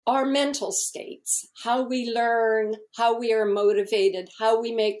our mental states, how we learn, how we are motivated, how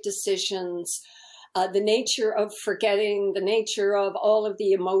we make decisions, the nature of forgetting, the nature of all of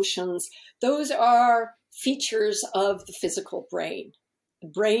the emotions. Those are features of the physical brain, the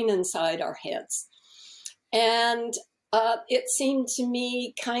brain inside our heads. And it seemed to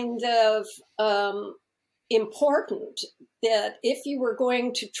me kind of important that if you were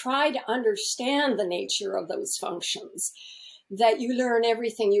going to try to understand the nature of those functions, that you learn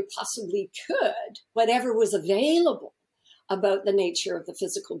everything you possibly could, whatever was available about the nature of the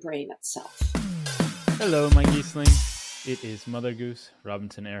physical brain itself. Hello, my geeseling. It is Mother Goose,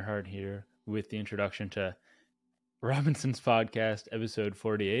 Robinson Earhart here with the introduction to Robinson's podcast, episode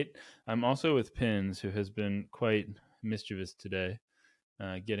 48. I'm also with Pins, who has been quite mischievous today,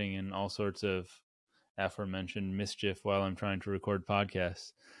 getting in all sorts of aforementioned mischief while I'm trying to record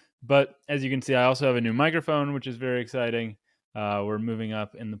podcasts. But as you can see, I also have a new microphone, which is very exciting. We're moving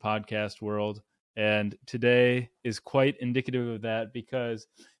up in the podcast world, and today is quite indicative of that because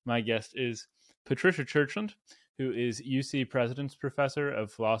my guest is Patricia Churchland, who is UC President's Professor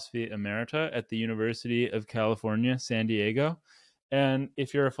of Philosophy Emerita at the University of California, San Diego. And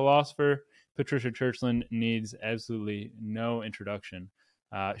if you're a philosopher, Patricia Churchland needs absolutely no introduction.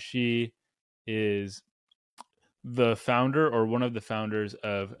 She is the founder or one of the founders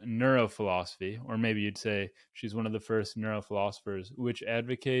of Neurophilosophy, or maybe you'd say she's one of the first neurophilosophers, which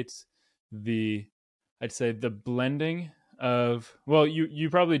advocates the blending of, well, you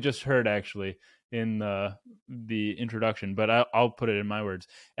probably just heard actually in the introduction, but I'll put it in my words,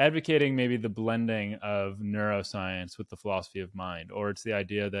 advocating maybe the blending of neuroscience with the philosophy of mind, or it's the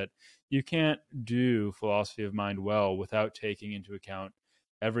idea that you can't do philosophy of mind well without taking into account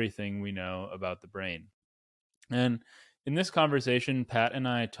everything we know about the brain. And in this conversation, Pat and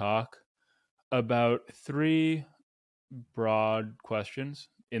I talk about three broad questions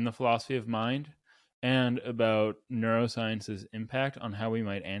in the philosophy of mind and about neuroscience's impact on how we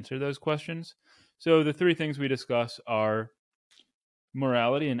might answer those questions. So the three things we discuss are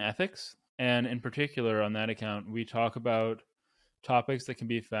morality and ethics. And in particular, on that account, we talk about topics that can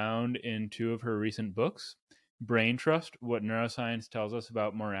be found in two of her recent books, Brain Trust, What Neuroscience Tells Us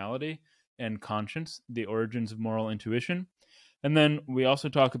About Morality, and Conscience, The Origins of Moral Intuition. And then we also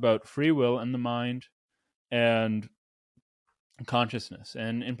talk about free will and the mind and consciousness.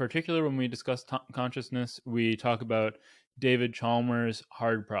 And in particular, when we discuss consciousness, we talk about David Chalmers'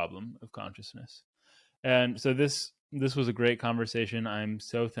 hard problem of consciousness. And so this was a great conversation. I'm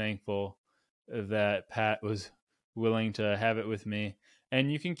so thankful that Pat was willing to have it with me.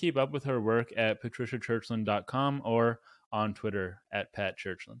 And you can keep up with her work at patriciachurchland.com or on Twitter at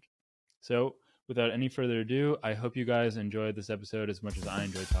patchurchland. So without any further ado, I hope you guys enjoyed this episode as much as I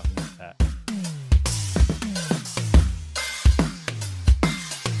enjoyed talking with Pat.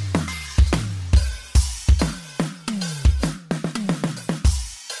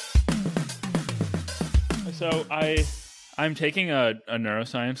 So I'm taking a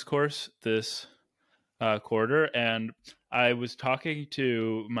neuroscience course this quarter, and I was talking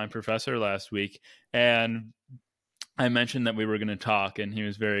to my professor last week, and I mentioned that we were going to talk, and he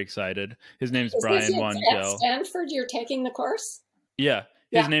was very excited. His name's Brian Wandell. At Stanford, you're taking the course? Yeah.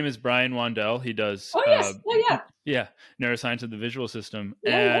 His name is Brian Wandell. He does neuroscience of the visual system.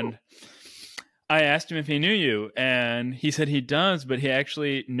 I asked him if he knew you, and he said he does, but he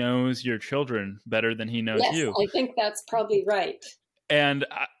actually knows your children better than he knows you. I think that's probably right. And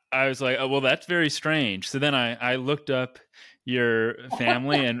I was like, oh, well, that's very strange. So then I looked up your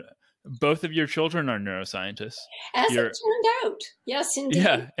family, and both of your children are neuroscientists. As it turned out. Yes, indeed.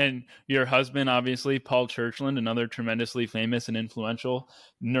 Yeah, and your husband, obviously, Paul Churchland, another tremendously famous and influential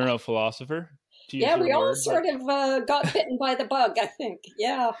neurophilosopher. Yeah, we all sort of got bitten by the bug, I think.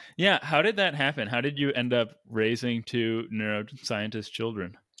 Yeah. Yeah, how did that happen? How did you end up raising two neuroscientist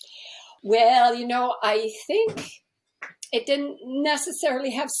children? Well, I think it didn't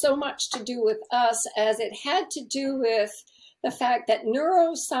necessarily have so much to do with us as it had to do with the fact that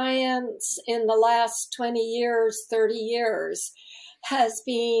neuroscience in the last 20 years, 30 years, has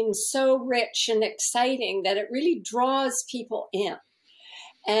been so rich and exciting that it really draws people in.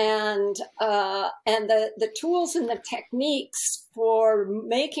 And the tools and the techniques for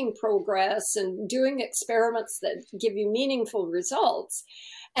making progress and doing experiments that give you meaningful results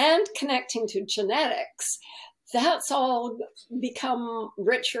and connecting to genetics, that's all become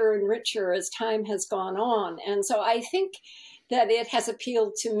richer and richer as time has gone on. And so I think that it has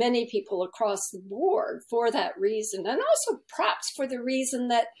appealed to many people across the board for that reason. And also perhaps for the reason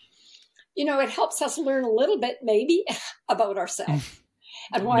that, it helps us learn a little bit maybe about ourselves.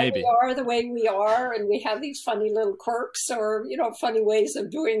 and why we are the way we are, and we have these funny little quirks or, funny ways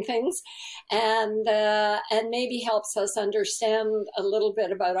of doing things, and maybe helps us understand a little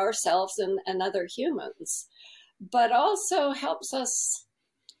bit about ourselves and other humans, but also helps us.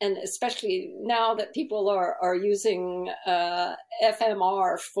 And especially now that people are using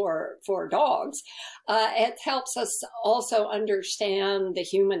FMR for dogs, it helps us also understand the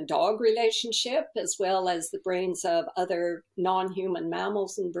human-dog relationship as well as the brains of other non-human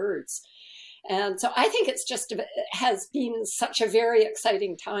mammals and birds. And so I think has been such a very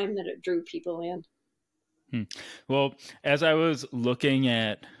exciting time that it drew people in. Well, as I was looking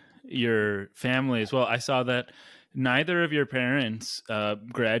at your family as well, I saw that neither of your parents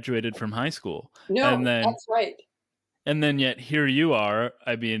graduated from high school. No, that's right. And then yet here you are,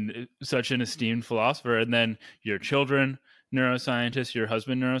 such an esteemed philosopher, and then your children, neuroscientists, your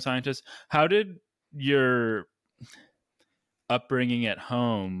husband, neuroscientist. How did your upbringing at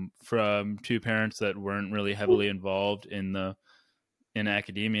home from two parents that weren't really heavily involved in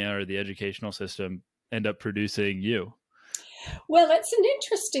academia or the educational system end up producing you? Well, it's an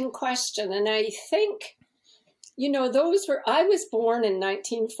interesting question. And I think, I was born in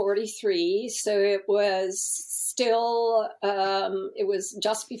 1943, so it was still, it was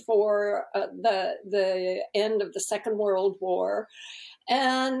just before the end of the Second World War.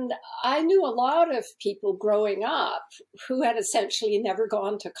 And I knew a lot of people growing up who had essentially never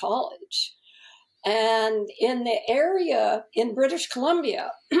gone to college. And in the area in British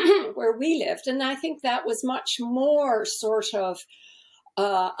Columbia where we lived, and I think that was much more sort of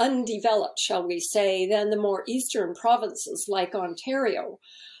undeveloped, shall we say, than the more eastern provinces like Ontario,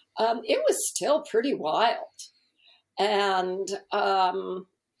 it was still pretty wild. And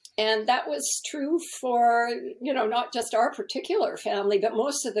that was true for, not just our particular family, but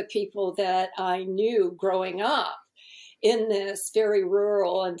most of the people that I knew growing up in this very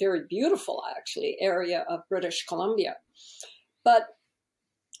rural and very beautiful, actually, area of British Columbia. But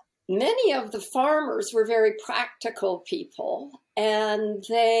many of the farmers were very practical people, and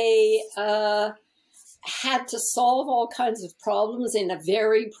they had to solve all kinds of problems in a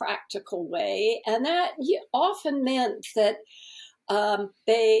very practical way. And that often meant that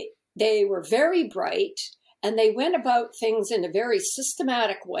they were very bright, and they went about things in a very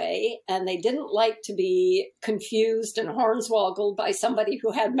systematic way, and they didn't like to be confused and hornswoggled by somebody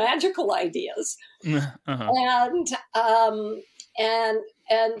who had magical ideas.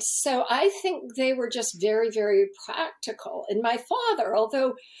 And so I think they were just very, very practical. And my father,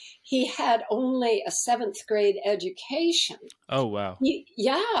 although he had only a 7th grade education. Oh, wow. He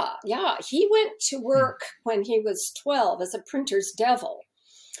went to work when he was 12 as a printer's devil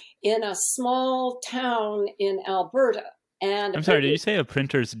in a small town in Alberta. And I'm sorry, did you say a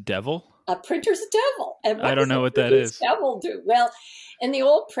printer's devil? A printer's devil. And I don't know what that is. Devil do? Well, in the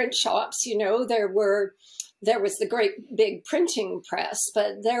old print shops, there was the great big printing press,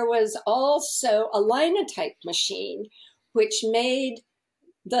 but there was also a linotype machine which made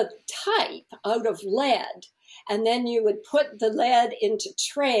the type out of lead. And then you would put the lead into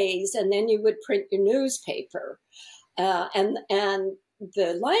trays, and then you would print your newspaper. And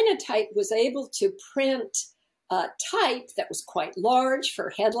the linotype was able to print type that was quite large for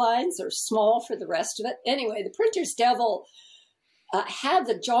headlines or small for the rest of it. Anyway, the printer's devil had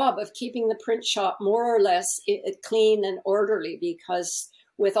the job of keeping the print shop more or less clean and orderly, because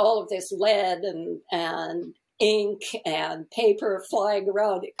with all of this lead and ink and paper flying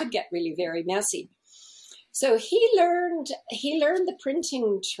around, it could get really very messy. So he learned the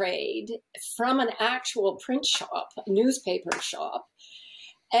printing trade from an actual print shop, a newspaper shop.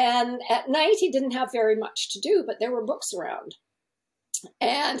 And at night, he didn't have very much to do, but there were books around.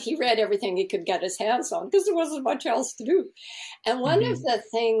 And he read everything he could get his hands on because there wasn't much else to do. And one of the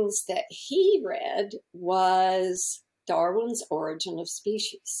things that he read was Darwin's Origin of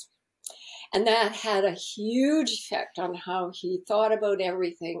Species. And that had a huge effect on how he thought about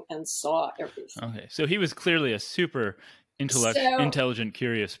everything and saw everything. Okay, so he was clearly a super intelligent,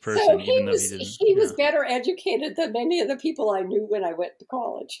 curious person. So he was better educated than many of the people I knew when I went to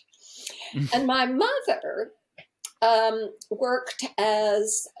college. And my mother worked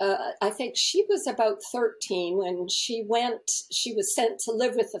as, I think she was about 13 when she was sent to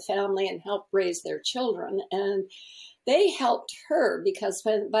live with the family and help raise their children. And they helped her because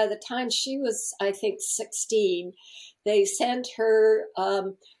by the time she was, I think, 16, they sent her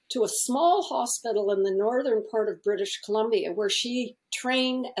to a small hospital in the northern part of British Columbia where she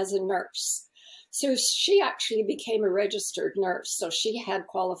trained as a nurse. So she actually became a registered nurse, so she had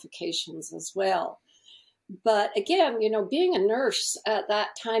qualifications as well. But again, being a nurse at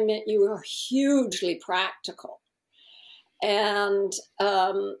that time meant you were hugely practical. And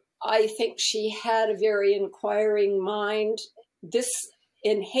I think she had a very inquiring mind.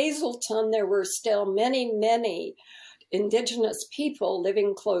 In Hazelton, there were still many, many Indigenous people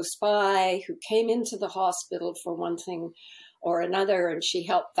living close by who came into the hospital for one thing or another, and she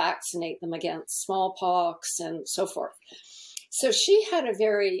helped vaccinate them against smallpox and so forth. So she had a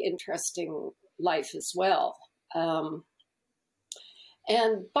very interesting life as well. And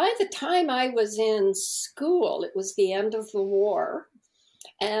by the time I was in school, it was the end of the war.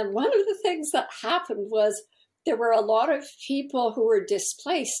 And one of the things that happened was there were a lot of people who were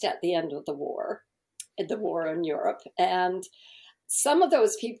displaced at the end of the war in Europe. And some of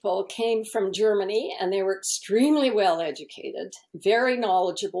those people came from Germany, and they were extremely well educated, very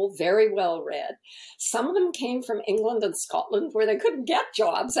knowledgeable, very well read. Some of them came from England and Scotland, where they couldn't get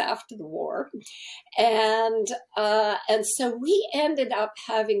jobs after the war. And so we ended up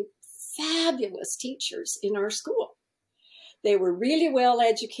having fabulous teachers in our school. They were really well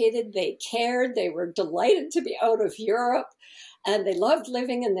educated. They cared. They were delighted to be out of Europe. And they loved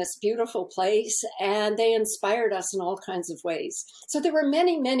living in this beautiful place, and they inspired us in all kinds of ways. So there were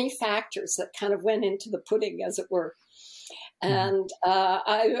many, many factors that kind of went into the pudding, as it were. And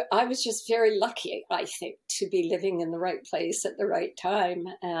I was just very lucky, I think, to be living in the right place at the right time.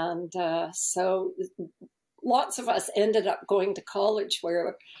 And so lots of us ended up going to college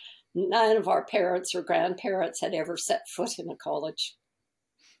where none of our parents or grandparents had ever set foot in a college.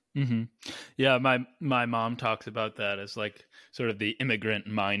 Mm-hmm. Yeah, my mom talks about that as like sort of the immigrant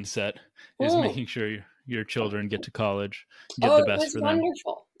mindset is making sure your children get to college, get the best for them. It was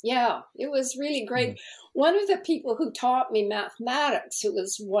wonderful. Yeah, it was really great. One of the people who taught me mathematics, who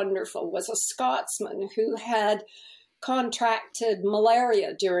was wonderful, was a Scotsman who had contracted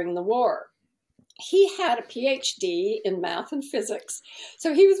malaria during the war. He had a PhD in math and physics,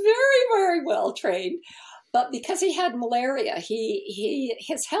 so he was very, very well trained. But because he had malaria,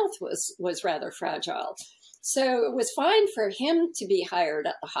 his health was rather fragile. So it was fine for him to be hired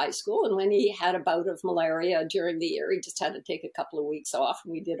at the high school. And when he had a bout of malaria during the year, he just had to take a couple of weeks off,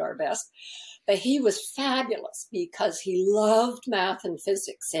 and we did our best. But he was fabulous because he loved math and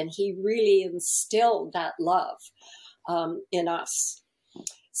physics, and he really instilled that love in us.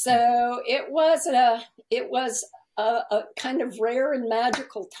 So it was a kind of rare and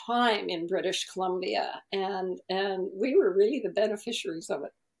magical time in British Columbia, and we were really the beneficiaries of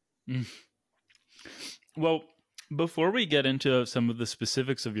it. Well, before we get into some of the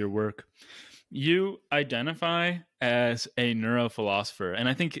specifics of your work, you identify as a neurophilosopher, and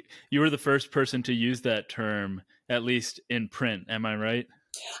I think you were the first person to use that term, at least in print. Am I right?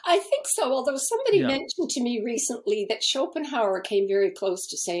 I think so, although somebody mentioned to me recently that Schopenhauer came very close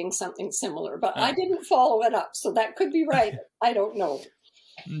to saying something similar, but I didn't follow it up, so that could be right. I don't know.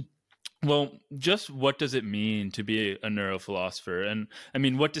 Well, just what does it mean to be a neurophilosopher? And I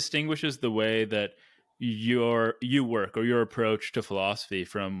mean, what distinguishes the way that you work or your approach to philosophy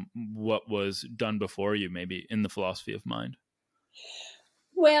from what was done before you, maybe in the philosophy of mind?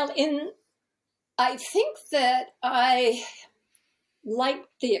 Well, I think that I liked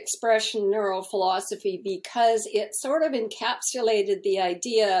the expression neurophilosophy because it sort of encapsulated the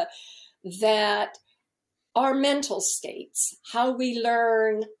idea that our mental states, how we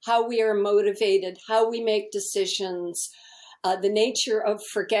learn, how we are motivated, how we make decisions, the nature of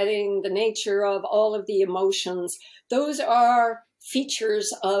forgetting, the nature of all of the emotions, those are features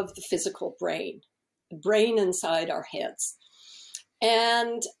of the physical brain, the brain inside our heads.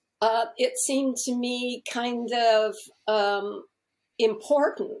 And it seemed to me kind of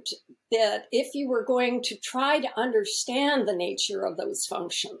important that if you were going to try to understand the nature of those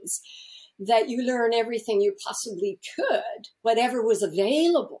functions, that you learn everything you possibly could, whatever was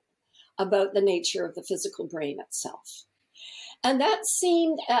available about the nature of the physical brain itself. And that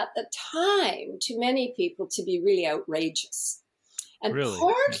seemed at the time to many people to be really outrageous. And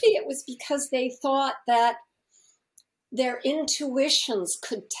partly it was because they thought that their intuitions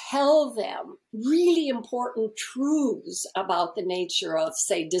could tell them really important truths about the nature of,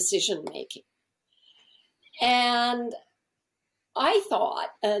 say, decision-making. And I thought,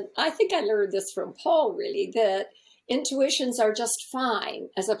 and I think I learned this from Paul really, that intuitions are just fine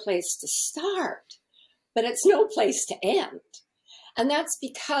as a place to start, but it's no place to end. And that's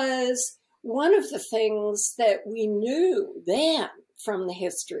because one of the things that we knew then from the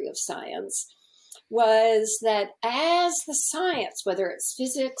history of science was that as the science, whether it's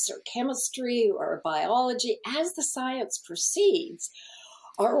physics or chemistry or biology, as the science proceeds,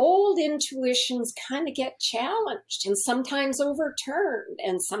 our old intuitions kind of get challenged and sometimes overturned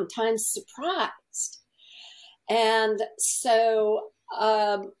and sometimes surprised. And so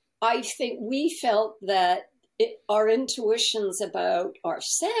I think we felt that our intuitions about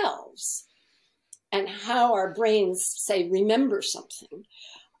ourselves and how our brains, say, remember something,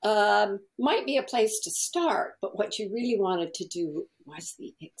 might be a place to start. But what you really wanted to do was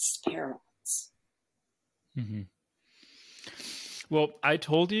the experiments. Mm-hmm. Well, I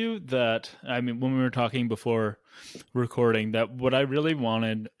told you that, when we were talking before recording, that what I really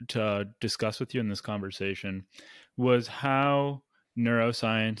wanted to discuss with you in this conversation was how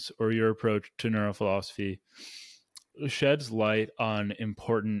neuroscience, or your approach to neurophilosophy, sheds light on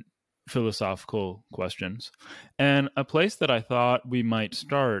important philosophical questions. And a place that I thought we might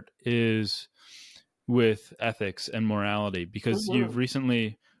start is with ethics and morality, because you've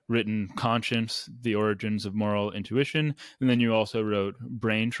recently written Conscience, The Origins of Moral Intuition, and then you also wrote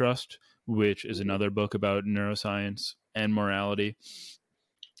Brain Trust, which is another book about neuroscience and morality.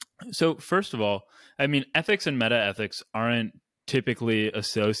 So first of all, ethics and metaethics aren't typically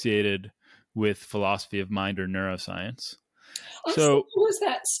associated with philosophy of mind or neuroscience. I suppose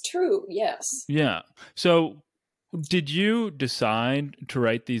that's true, yes. Yeah. So did you decide to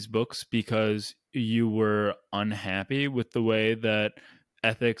write these books because you were unhappy with the way that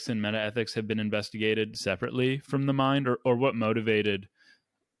ethics and metaethics have been investigated separately from the mind, or what motivated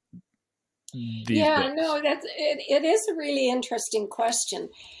these books? No, it is a really interesting question.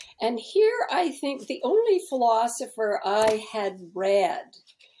 And here I think the only philosopher I had read,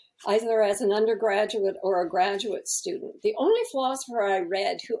 either as an undergraduate or a graduate student, the only philosopher I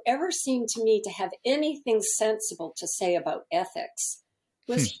read who ever seemed to me to have anything sensible to say about ethics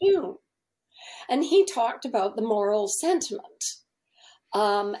was Hume. And he talked about the moral sentiment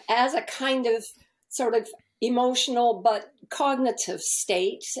as a kind of sort of emotional but cognitive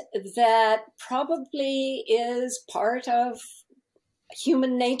state that probably is part of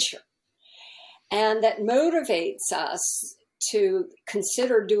human nature and that motivates us to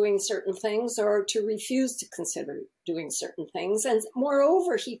consider doing certain things or to refuse to consider doing certain things. And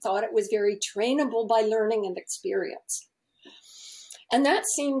moreover, he thought it was very trainable by learning and experience. And that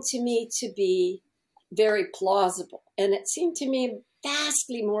seemed to me to be very plausible. And it seemed to me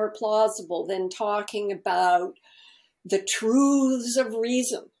vastly more plausible than talking about the truths of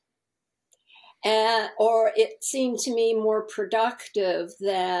reason. Or it seemed to me more productive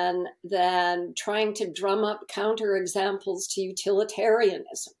than trying to drum up counterexamples to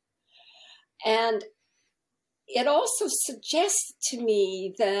utilitarianism. And it also suggests to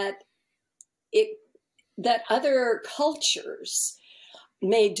me that other cultures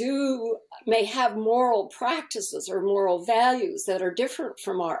may have moral practices or moral values that are different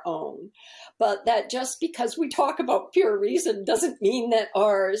from our own, but that just because we talk about pure reason doesn't mean that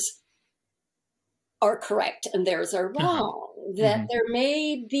ours are correct and theirs are wrong. That there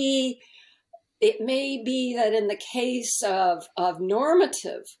may be, it may be that in the case of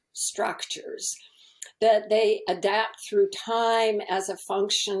normative structures, that they adapt through time as a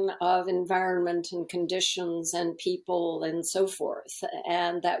function of environment and conditions and people and so forth,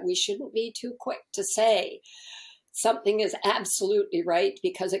 and that we shouldn't be too quick to say something is absolutely right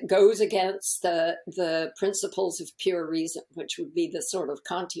because it goes against the principles of pure reason, which would be the sort of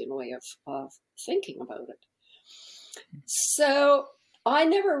Kantian way of thinking about it. So I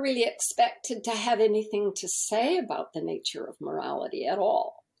never really expected to have anything to say about the nature of morality at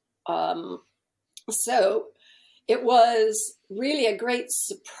all. So it was really a great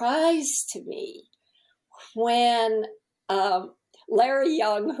surprise to me when Larry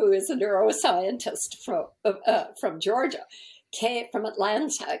Young, who is a neuroscientist from Georgia, from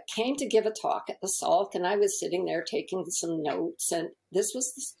Atlanta, came to give a talk at the Salk, and I was sitting there taking some notes. And this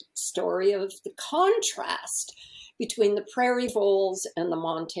was the story of the contrast between the prairie voles and the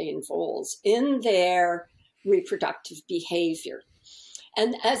montane voles in their reproductive behavior.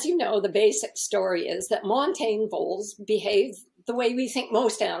 And as you know, the basic story is that montane voles behave the way we think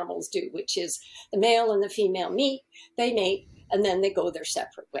most animals do, which is the male and the female meet, they mate, and then they go their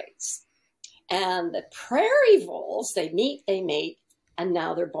separate ways. And the prairie voles, they meet, they mate, and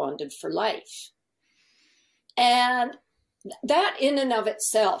now they're bonded for life. And that in and of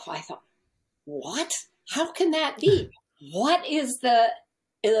itself, I thought, what? How can that be? What is the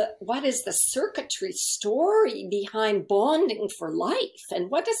circuitry story behind bonding for life? And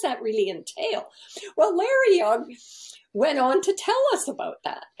what does that really entail? Well, Larry Young went on to tell us about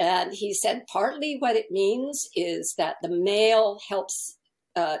that. And he said partly what it means is that the male helps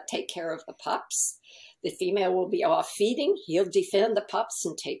take care of the pups. The female will be off feeding. He'll defend the pups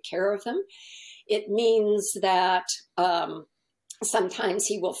and take care of them. It means that sometimes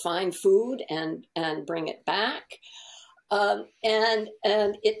he will find food and bring it back. And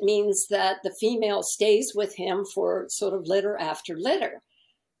it means that the female stays with him for sort of litter after litter.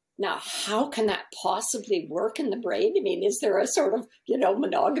 Now, how can that possibly work in the brain? I mean, is there a sort of,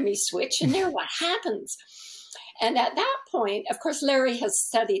 monogamy switch in there? What happens? And at that point, of course, Larry has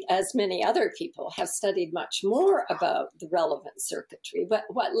studied, as many other people have studied much more about the relevant circuitry. But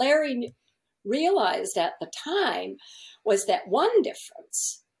what Larry realized at the time was that one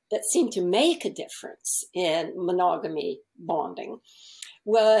difference that seemed to make a difference in monogamy bonding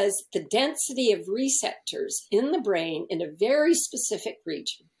was the density of receptors in the brain in a very specific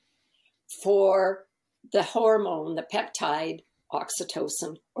region for the hormone, the peptide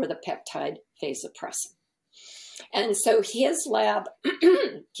oxytocin, or the peptide vasopressin. And so his lab,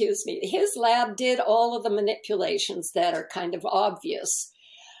 his lab did all of the manipulations that are kind of obvious,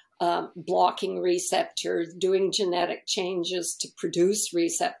 blocking receptors, doing genetic changes to produce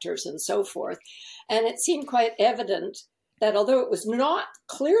receptors and so forth. And it seemed quite evident that although it was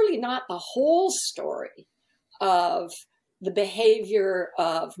clearly not the whole story of the behavior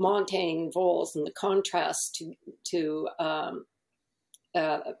of montane voles and the contrast to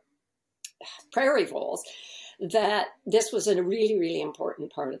prairie voles, that this was a really, really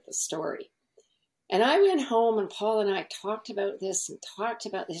important part of the story. And I went home and Paul and I talked about this.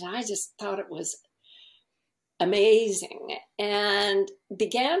 I just thought it was amazing and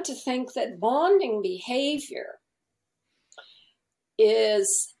began to think that bonding behavior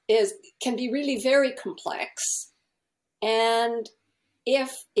can be really very complex. And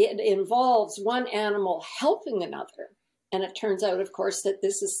if it involves one animal helping another, and it turns out, of course, that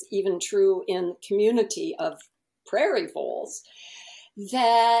this is even true in the community of prairie voles,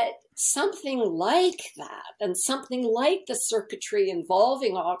 that something like that, and something like the circuitry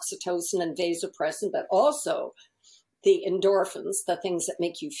involving oxytocin and vasopressin, but also the endorphins, the things that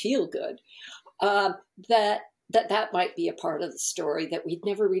make you feel good, that might be a part of the story that we'd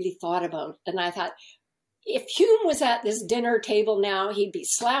never really thought about. And I thought, if Hume was at this dinner table now, he'd be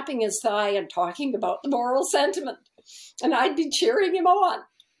slapping his thigh and talking about the moral sentiment, and I'd be cheering him on.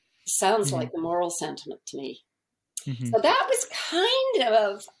 Sounds like the moral sentiment to me. Mm-hmm. So that was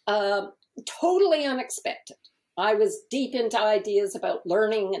kind of totally unexpected. I was deep into ideas about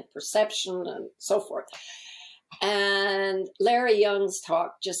learning and perception and so forth. And Larry Young's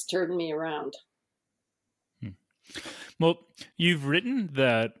talk just turned me around. Well, you've written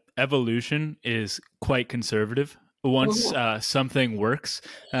that evolution is quite conservative. Once something works,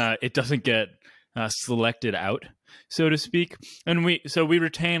 it doesn't get selected out, so to speak. And we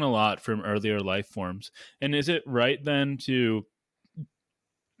retain a lot from earlier life forms. And is it right then to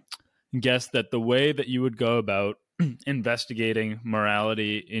guess that the way that you would go about investigating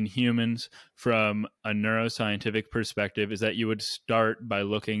morality in humans from a neuroscientific perspective is that you would start by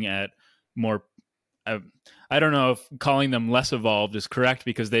looking at more, I don't know if calling them less evolved is correct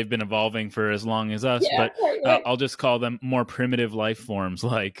because they've been evolving for as long as us, but right. I'll just call them more primitive life forms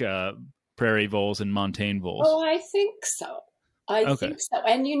like prairie voles and montane voles. Oh, I think so. I think so.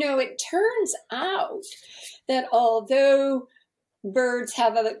 And, it turns out that although birds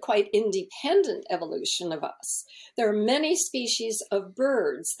have a quite independent evolution of us, there are many species of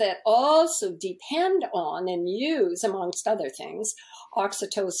birds that also depend on and use, amongst other things,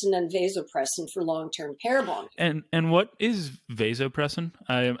 oxytocin and vasopressin for long-term pair bonding. And what is vasopressin?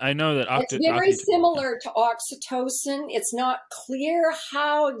 I know that it's very similar to oxytocin. It's not clear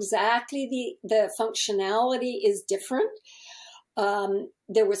how exactly the functionality is different.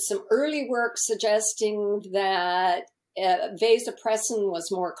 There was some early work suggesting that vasopressin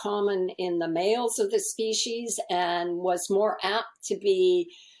was more common in the males of the species and was more apt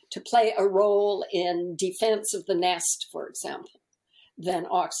to play a role in defense of the nest, for example, than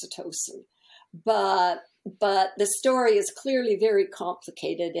oxytocin. But the story is clearly very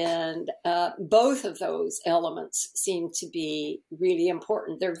complicated, and both of those elements seem to be really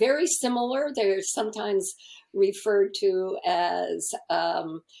important. They're very similar. They're sometimes referred to as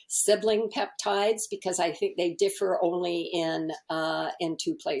sibling peptides because I think they differ only in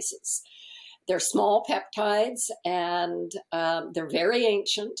two places. They're small peptides, and they're very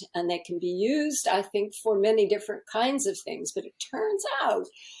ancient, and they can be used, I think, for many different kinds of things. But it turns out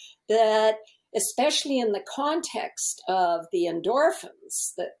that, especially in the context of the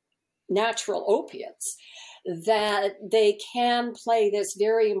endorphins, the natural opiates, that they can play this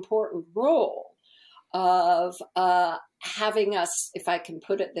very important role of having us, if I can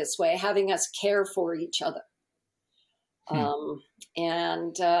put it this way, having us care for each other.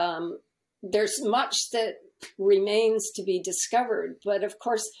 There's much that remains to be discovered. But of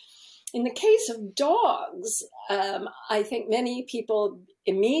course, in the case of dogs, I think many people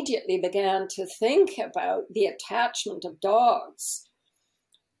immediately began to think about the attachment of dogs,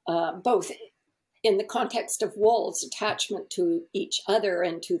 both in the context of wolves, attachment to each other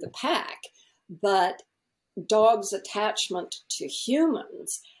and to the pack, but dogs' attachment to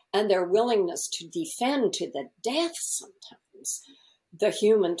humans and their willingness to defend to the death sometimes the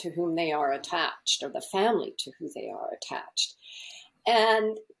human to whom they are attached or the family to who they are attached.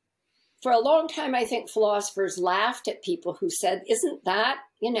 And for a long time, I think philosophers laughed at people who said, isn't that,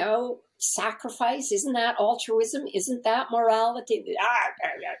 sacrifice? Isn't that altruism? Isn't that morality?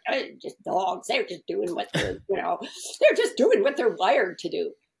 Just dogs. They're just doing what they're, they're just doing what they're wired to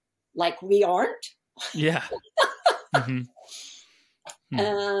do. Like we aren't. Yeah. Mm-hmm.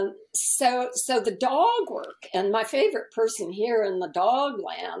 So the dog work, and my favorite person here in the dog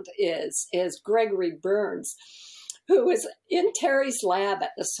land is Gregory Burns, who was in Terry's lab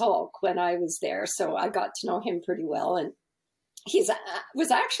at the Salk when I was there. So I got to know him pretty well. And he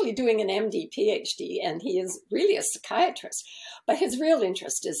was actually doing an MD, PhD, and he is really a psychiatrist. But his real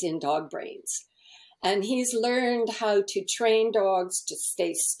interest is in dog brains. And he's learned how to train dogs to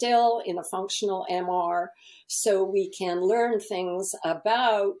stay still in a functional MR so we can learn things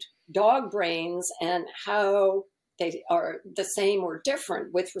about dog brains and how they are the same or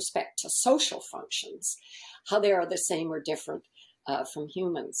different with respect to social functions, how they are the same or different from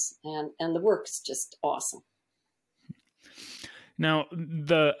humans. And the work is just awesome. Now,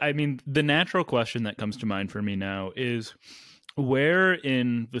 the natural question that comes to mind for me now is, where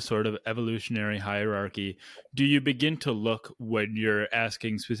in the sort of evolutionary hierarchy do you begin to look when you're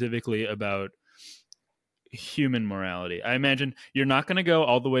asking specifically about human morality? I imagine you're not going to go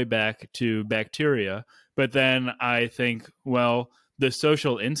all the way back to bacteria, but then I think, well, the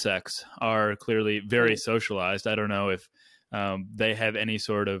social insects are clearly very socialized. I don't know if they have any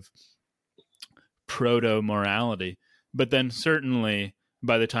sort of proto-morality, but then certainly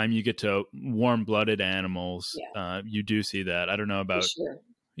by the time you get to warm-blooded animals, you do see that. I don't know about... Sure.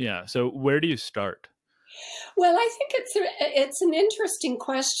 Yeah. So where do you start? Well, I think it's an interesting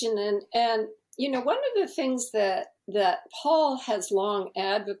question. And one of the things that Paul has long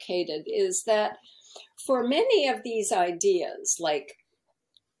advocated is that for many of these ideas, like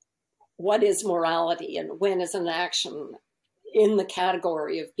what is morality and when is an action in the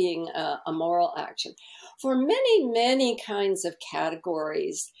category of being a moral action, for many, many kinds of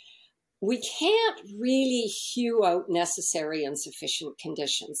categories, we can't really hew out necessary and sufficient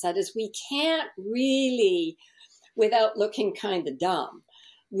conditions. That is, we can't really, without looking kind of dumb,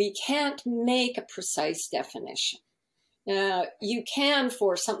 we can't make a precise definition. You can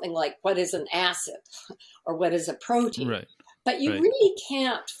for something like what is an acid or what is a protein, right. But you really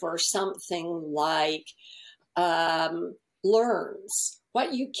can't for something like learns.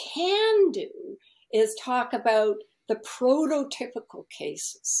 What you can do is talk about the prototypical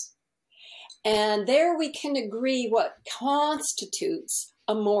cases. And there we can agree what constitutes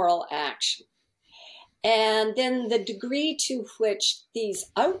a moral action. And then the degree to which these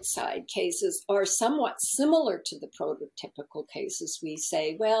outside cases are somewhat similar to the prototypical cases, we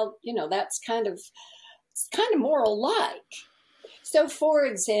say, well, that's kind of moral-like. So, for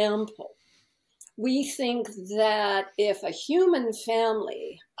example, we think that if a human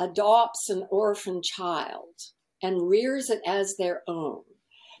family adopts an orphan child and rears it as their own,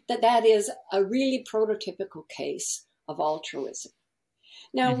 that is a really prototypical case of altruism.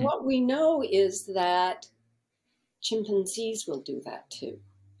 Now, what we know is that chimpanzees will do that too.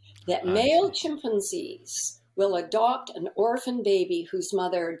 That male chimpanzees will adopt an orphan baby whose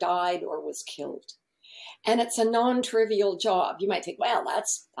mother died or was killed. And it's a non-trivial job. You might think, well,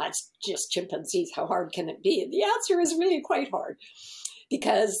 that's just chimpanzees. How hard can it be? And the answer is really quite hard.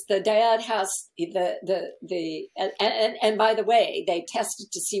 Because the dad has and by the way, they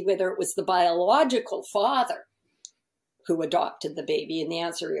tested to see whether it was the biological father who adopted the baby, and the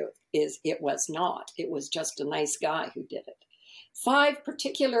answer is it was not. It was just a nice guy who did it. 5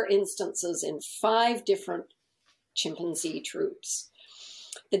 particular instances in 5 different chimpanzee troops.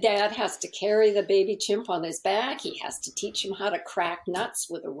 The dad has to carry the baby chimp on his back. He has to teach him how to crack nuts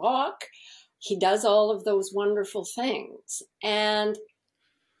with a rock. He does all of those wonderful things. And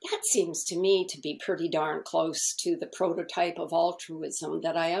that seems to me to be pretty darn close to the prototype of altruism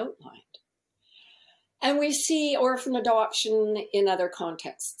that I outlined. And we see orphan adoption in other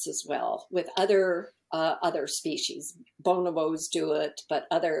contexts as well, with other species. Bonobos do it, but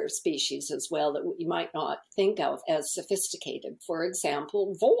other species as well that you might not think of as sophisticated. For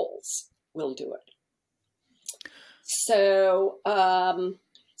example, voles will do it. So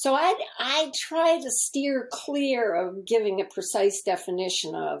I try to steer clear of giving a precise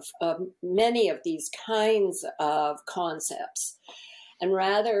definition of many of these kinds of concepts, and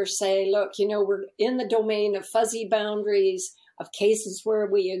rather say, look, we're in the domain of fuzzy boundaries. of cases where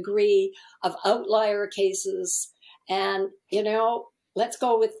we agree, of outlier cases. And, let's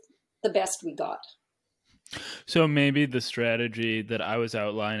go with the best we got. So maybe the strategy that I was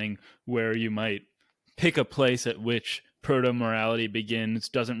outlining, where you might pick a place at which proto-morality begins,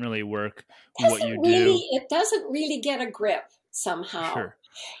 doesn't really work. It doesn't really get a grip somehow. Sure.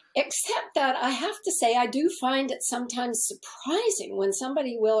 Except that I have to say, I do find it sometimes surprising when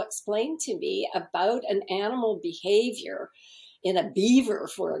somebody will explain to me about an animal behavior in a beaver,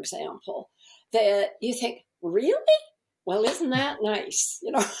 for example, that you think, really? Well, isn't that nice?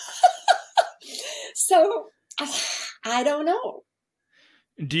 So I don't know.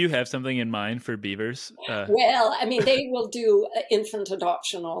 Do you have something in mind for beavers? Well, I mean, they will do infant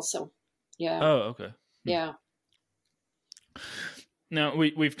adoption also. Yeah. Oh, okay. Yeah. Now,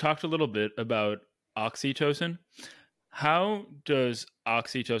 we've talked a little bit about oxytocin. How does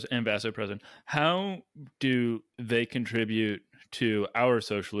oxytocin and vasopressin, how do they contribute to our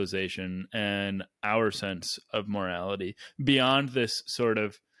socialization and our sense of morality beyond this sort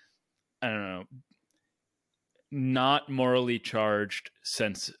of, I don't know, not morally charged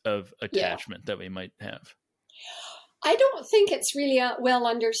sense of attachment that we might have? I don't think it's really well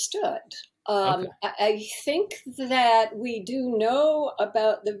understood. Okay. I think that we do know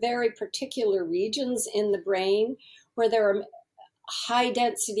about the very particular regions in the brain where there are high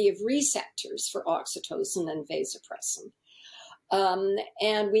density of receptors for oxytocin and vasopressin.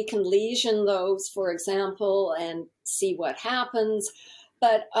 And we can lesion those, for example, and see what happens.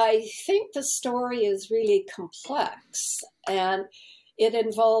 But I think the story is really complex, and it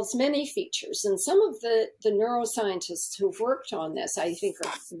involves many features. And some of the neuroscientists who've worked on this, I think,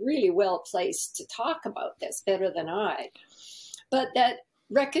 are really well placed to talk about this better than I. But that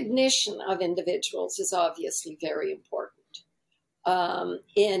recognition of individuals is obviously very important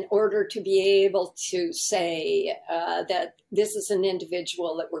in order to be able to say that this is an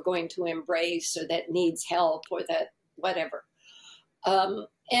individual that we're going to embrace or that needs help or that whatever.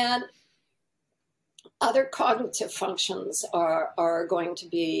 And other cognitive functions are going to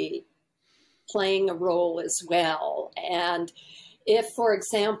be playing a role as well. And if, for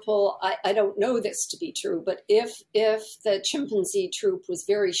example, I don't know this to be true, but if the chimpanzee troop was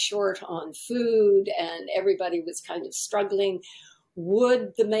very short on food and everybody was kind of struggling,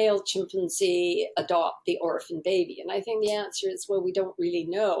 would the male chimpanzee adopt the orphan baby? And I think the answer is, well, we don't really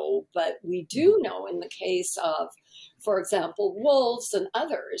know, but we do know in the case of, for example, wolves and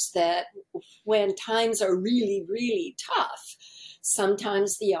others, that when times are really, really tough,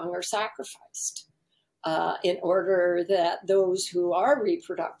 sometimes the young are sacrificed in order that those who are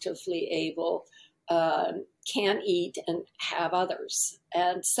reproductively able can eat and have others.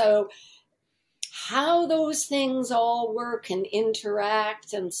 And so how those things all work and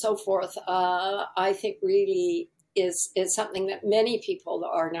interact and so forth, I think really is something that many people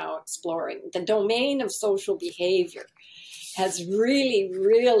are now exploring. The domain of social behavior has really,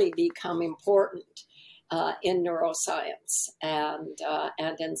 really become important in neuroscience and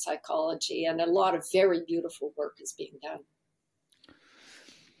in psychology, and a lot of very beautiful work is being done.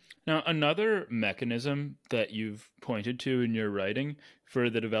 Now, another mechanism that you've pointed to in your writing for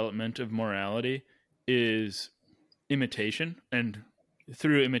the development of morality is imitation. And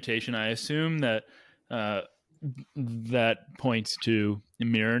through imitation, I assume that that points to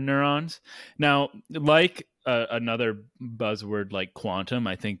mirror neurons. Now, like another buzzword like quantum,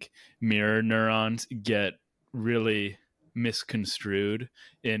 I think mirror neurons get really misconstrued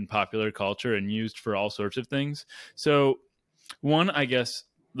in popular culture and used for all sorts of things. So one, I guess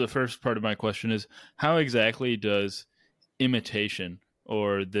the first part of my question is, how exactly does imitation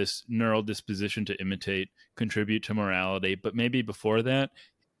or this neural disposition to imitate contribute to morality? But maybe before that,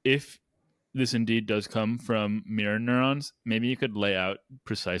 if this indeed does come from mirror neurons, maybe you could lay out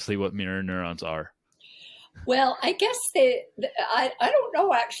precisely what mirror neurons are. Well, I guess I don't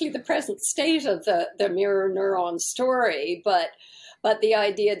know actually the present state of the mirror neuron story, but the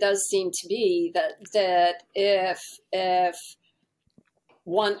idea does seem to be that if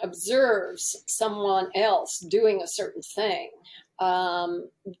one observes someone else doing a certain thing,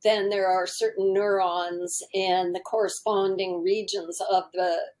 then there are certain neurons in the corresponding regions of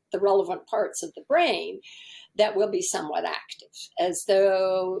the relevant parts of the brain that will be somewhat active, as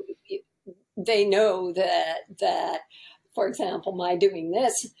though they know that for example, my doing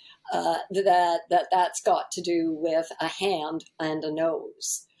this, that's got to do with a hand and a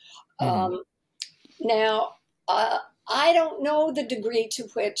nose. Mm-hmm. Now, I don't know the degree to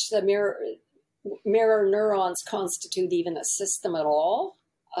which the mirror neurons constitute even a system at all,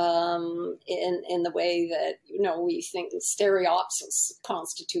 in the way that, we think stereopsis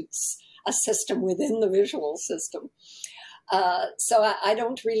constitutes a system within the visual system. So I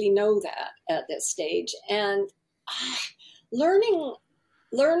don't really know that at this stage. And learning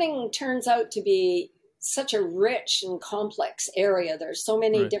turns out to be such a rich and complex area. There's so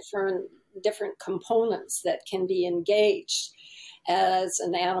many Right. different components that can be engaged as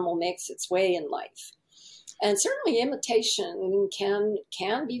an animal makes its way in life. And certainly imitation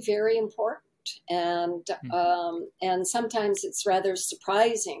can be very important. And sometimes it's rather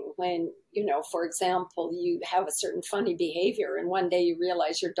surprising when, for example, you have a certain funny behavior and one day you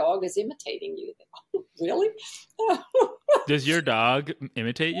realize your dog is imitating you. Oh, really? Does your dog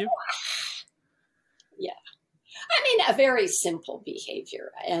imitate you? Yeah. I mean, a very simple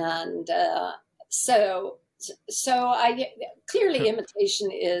behavior. And so clearly imitation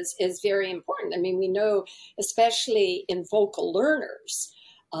is very important. I mean, we know, especially in vocal learners,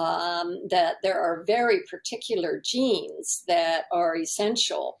 that there are very particular genes that are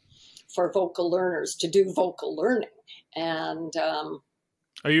essential for vocal learners to do vocal learning. And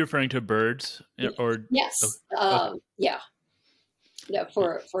are you referring to birds or? yes, okay. yeah,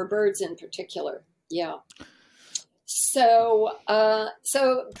 for birds in particular, yeah. So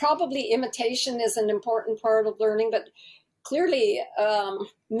probably imitation is an important part of learning, but clearly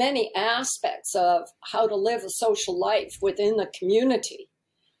many aspects of how to live a social life within the community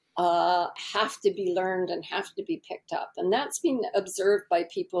have to be learned and have to be picked up. And that's been observed by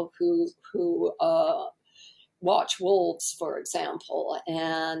people who watch wolves, for example,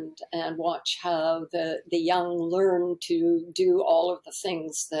 and watch how the young learn to do all of the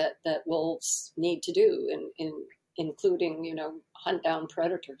things that wolves need to do, including, hunt down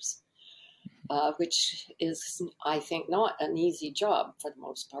predators, which is, I think, not an easy job for the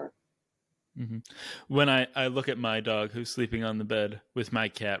most part. Mm-hmm. When I look at my dog who's sleeping on the bed with my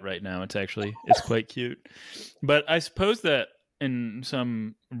cat right now, it's quite cute. But I suppose that in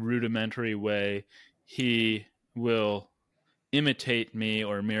some rudimentary way, he will imitate me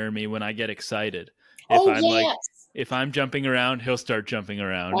or mirror me when I get excited. If I'm jumping around, he'll start jumping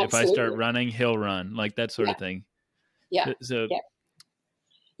around. Absolutely. If I start running, he'll run, like that sort of thing. Yeah. So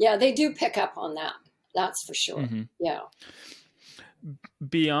yeah, they do pick up on that. That's for sure. Mm-hmm. Yeah.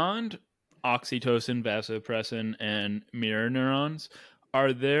 Beyond oxytocin, vasopressin, and mirror neurons,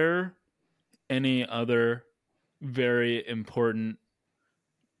 are there any other very important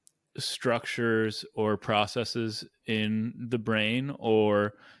structures or processes in the brain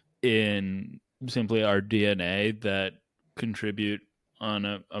or in simply our DNA that contribute on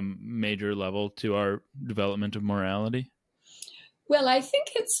a major level to our development of morality? Well, I think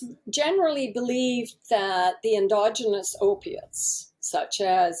it's generally believed that the endogenous opiates, such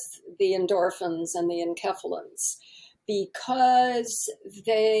as the endorphins and the enkephalins, because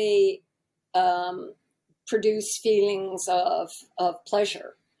they produce feelings of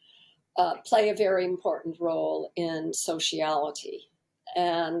pleasure, play a very important role in sociality.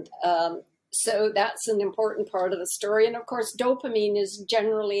 And so that's an important part of the story. And of course, dopamine is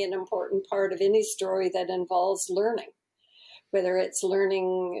generally an important part of any story that involves learning, whether it's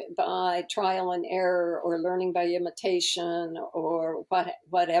learning by trial and error or learning by imitation or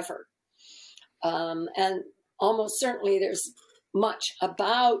whatever. And almost certainly there's much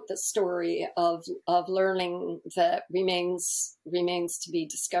about the story of learning that remains to be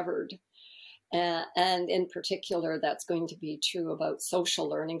discovered. And in particular, that's going to be true about social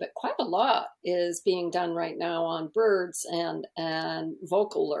learning, but quite a lot is being done right now on birds and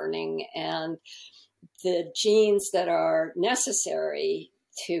vocal learning and the genes that are necessary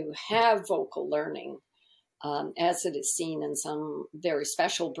to have vocal learning, as it is seen in some very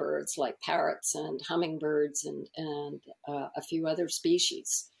special birds like parrots and hummingbirds and a few other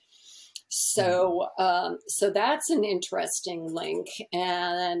species. So that's an interesting link.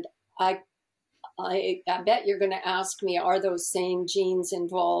 And I bet you're going to ask me, are those same genes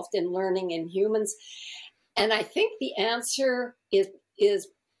involved in learning in humans? And I think the answer is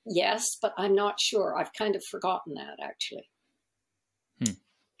yes, but I'm not sure. I've kind of forgotten that, actually.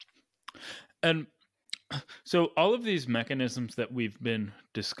 And so all of these mechanisms that we've been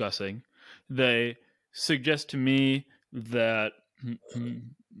discussing, they suggest to me that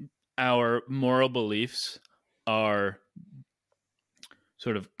our moral beliefs are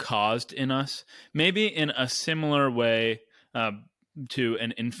sort of caused in us, maybe in a similar way to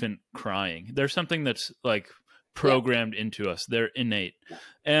an infant crying. There's something that's like programmed into us. They're innate. Yeah.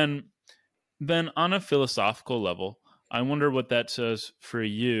 And then on a philosophical level, I wonder what that says for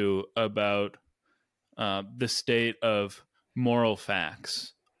you about the state of moral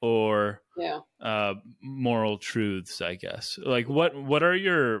facts or moral truths, I guess. Like what are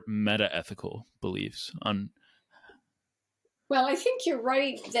your meta-ethical beliefs on? Well, I think you're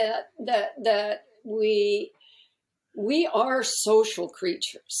right that we we are social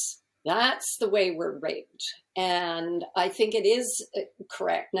creatures. That's the way we're raised. And I think it is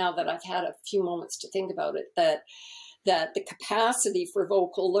correct, now that I've had a few moments to think about it, that the capacity for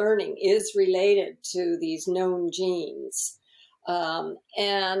vocal learning is related to these known genes. And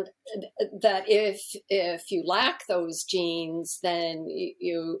that if you lack those genes, then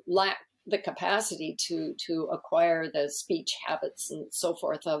you lack the capacity to acquire the speech habits and so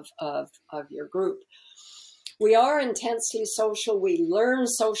forth of your group. We are intensely social. We learn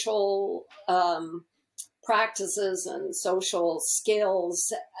social practices and social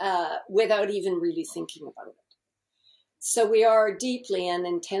skills without even really thinking about it. So we are deeply and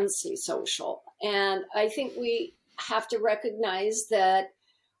intensely social. And I think we have to recognize that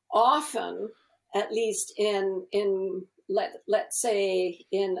often, at least let's say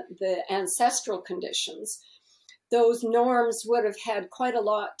in the ancestral conditions, those norms would have had quite a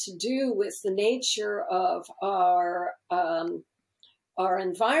lot to do with the nature of our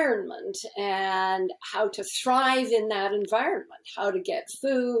environment and how to thrive in that environment, how to get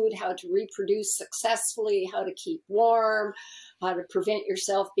food, how to reproduce successfully, how to keep warm, how to prevent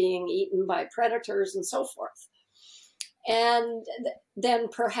yourself being eaten by predators and so forth. And then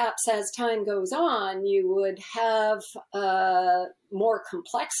perhaps as time goes on, you would have more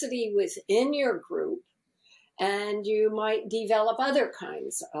complexity within your group, and you might develop other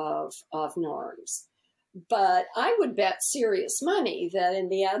kinds of norms. But I would bet serious money that in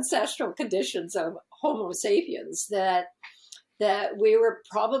the ancestral conditions of Homo sapiens, that we were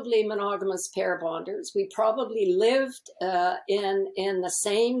probably monogamous pair bonders. We probably lived in the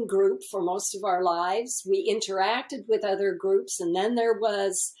same group for most of our lives. We interacted with other groups, and then there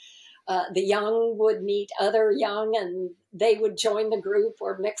was the young would meet other young, and they would join the group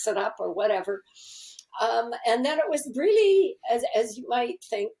or mix it up or whatever. And then it was really, as you might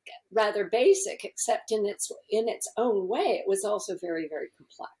think, rather basic, except in its own way. It was also very, very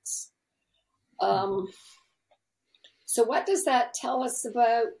complex. So what does that tell us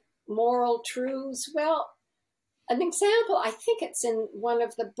about moral truths? Well, an example, I think it's in one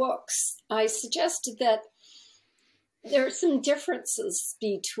of the books, I suggested that there are some differences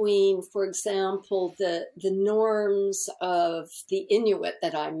between, for example, the norms of the Inuit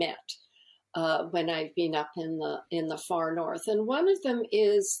that I met when I've been up in the far north. And one of them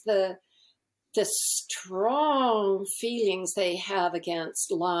is the strong feelings they have against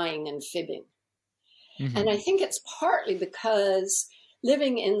lying and fibbing. Mm-hmm. And I think it's partly because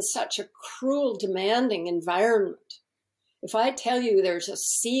living in such a cruel, demanding environment. If I tell you there's a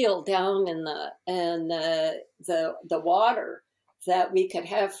seal down in the water that we could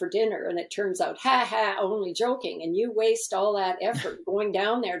have for dinner, and it turns out, only joking, and you waste all that effort going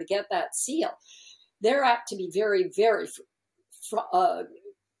down there to get that seal, they're apt to be very, very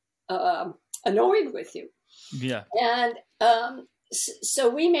annoyed with you. Yeah. And so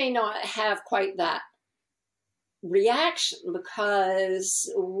we may not have quite that reaction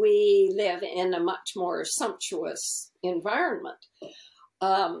because we live in a much more sumptuous environment.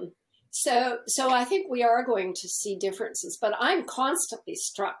 So I think we are going to see differences, but I'm constantly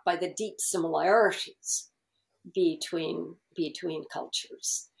struck by the deep similarities between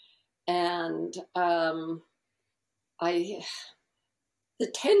cultures. And the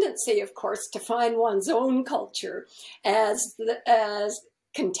tendency, of course, to find one's own culture as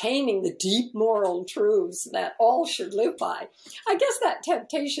containing the deep moral truths that all should live by. I guess that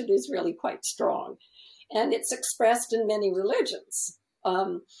temptation is really quite strong, and it's expressed in many religions.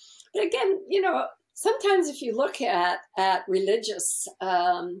 But again, sometimes if you look at religious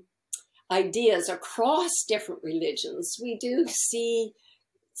ideas across different religions, we do see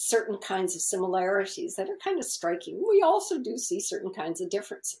certain kinds of similarities that are kind of striking. We also do see certain kinds of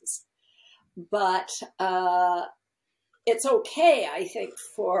differences. But it's okay, I think,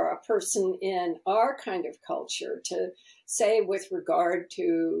 for a person in our kind of culture to say, with regard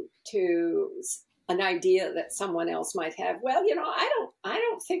to an idea that someone else might have, well, I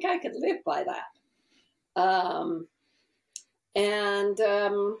don't think I could live by that. And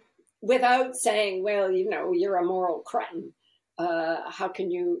without saying, well, you're a moral cretin. How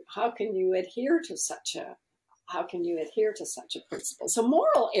can you adhere to such a principle? So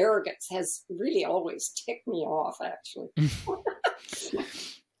moral arrogance has really always ticked me off, actually.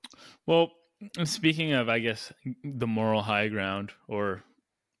 Well, speaking of, I guess, the moral high ground, or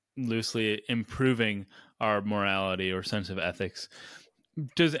loosely improving our morality or sense of ethics,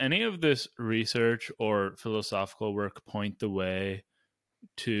 does any of this research or philosophical work point the way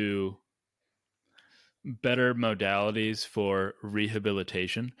to better modalities for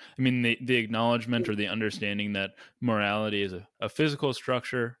rehabilitation? I mean, the acknowledgement or the understanding that morality is a physical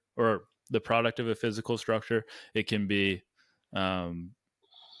structure, or the product of a physical structure. It can be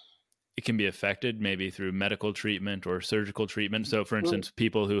affected maybe through medical treatment or surgical treatment. So, for instance,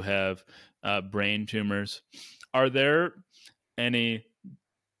 people who have brain tumors, are there any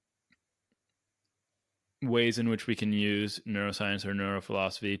ways in which we can use neuroscience or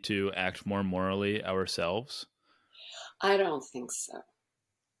neurophilosophy to act more morally ourselves? I don't think so.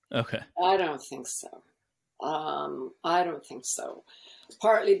 Okay. I don't think so. I don't think so.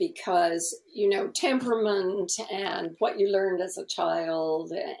 Partly because, temperament and what you learned as a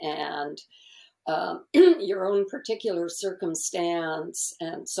child and your own particular circumstance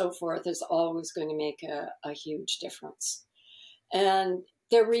and so forth is always going to make a huge difference. And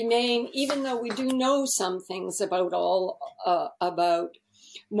there remain, even though we do know some things about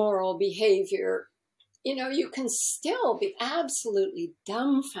moral behavior, you can still be absolutely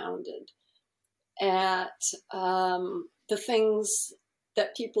dumbfounded at the things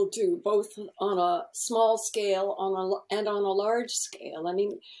that people do, both on a small scale and on a large scale. I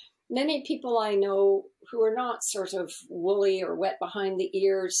mean, many people I know who are not sort of woolly or wet behind the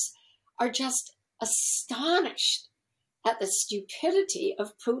ears are just astonished at the stupidity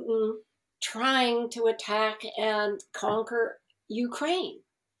of Putin trying to attack and conquer Ukraine.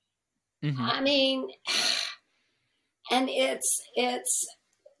 Mm-hmm. I mean, and it's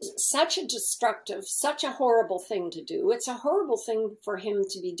such a destructive, such a horrible thing to do. It's a horrible thing for him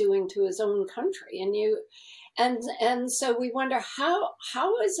to be doing to his own country. And so we wonder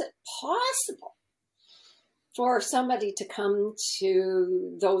how is it possible for somebody to come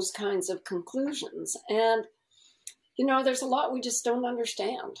to those kinds of conclusions? And there's a lot we just don't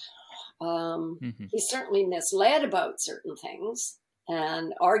understand. He's certainly misled about certain things.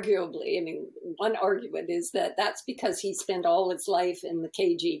 And arguably, one argument is that that's because he spent all his life in the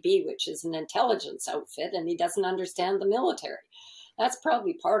KGB, which is an intelligence outfit, and he doesn't understand the military. That's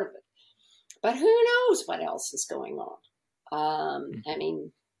probably part of it. But who knows what else is going on?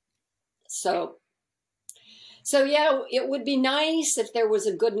 So yeah, it would be nice if there was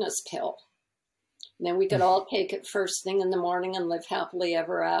a goodness pill. And then we could all take it first thing in the morning and live happily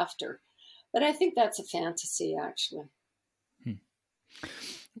ever after. But I think that's a fantasy, actually.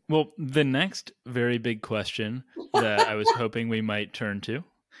 Well, the next very big question that I was hoping we might turn to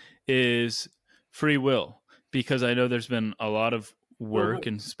is free will, because I know there's been a lot of work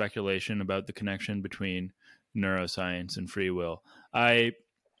and speculation about the connection between neuroscience and free will. I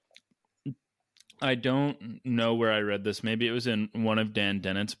don't know where I read this. Maybe it was in one of Dan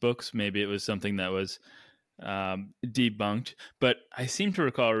Dennett's books. Maybe it was something that was debunked. But I seem to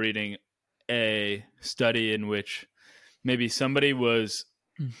recall reading a study in which maybe somebody was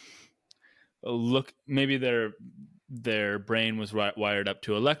maybe their brain was wired up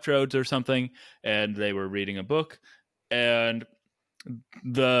to electrodes or something, and they were reading a book, and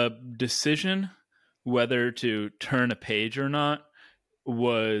the decision whether to turn a page or not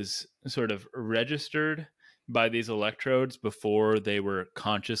was sort of registered by these electrodes before they were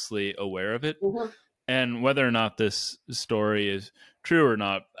consciously aware of it. And whether or not this story is true or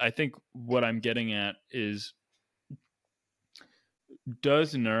not, I think what I'm getting at is,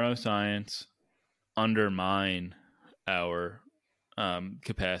 does neuroscience undermine our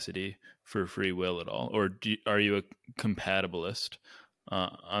capacity for free will at all? Or are you a compatibilist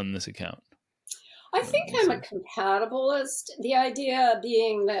on this account? I think I'm a compatibilist. The idea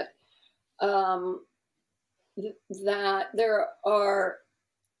being that that there are,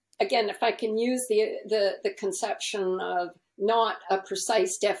 again, if I can use the conception of not a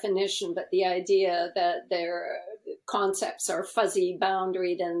precise definition, but the idea that their concepts are fuzzy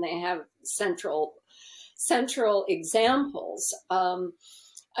boundaried and they have central examples.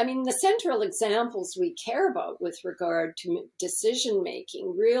 The central examples we care about with regard to decision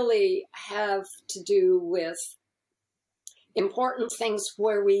making really have to do with important things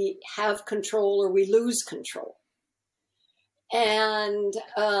where we have control or we lose control. And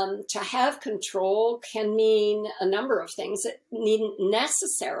to have control can mean a number of things. It needn't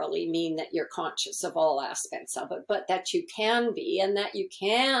necessarily mean that you're conscious of all aspects of it, but that you can be, and that you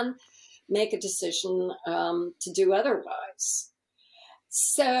can make a decision to do otherwise.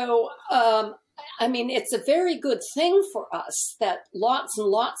 So, it's a very good thing for us that lots and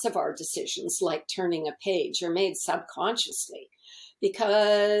lots of our decisions, like turning a page, are made subconsciously.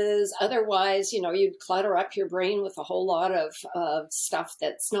 Because otherwise, you'd clutter up your brain with a whole lot of stuff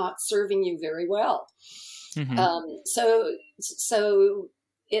that's not serving you very well. So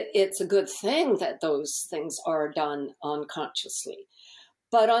it's a good thing that those things are done unconsciously.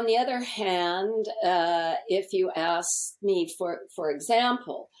 But on the other hand, if you ask me, for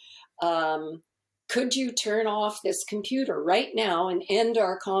example, could you turn off this computer right now and end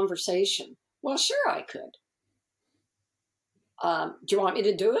our conversation? Well, sure, I could. Do you want me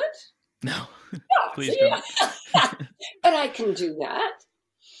to do it? No, No, please don't. But I can do that.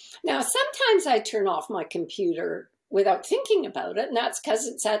 Now, sometimes I turn off my computer without thinking about it, and that's because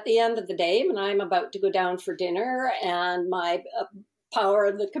it's at the end of the day and I'm about to go down for dinner and my power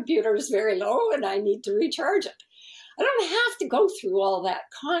of the computer is very low and I need to recharge it. I don't have to go through all that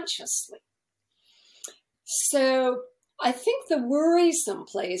consciously. So I think the worrisome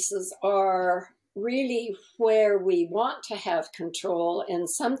places are really where we want to have control, and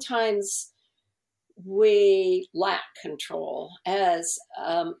sometimes we lack control, as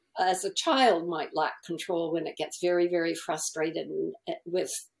a child might lack control when it gets very, very frustrated with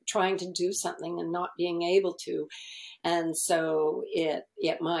trying to do something and not being able to. And so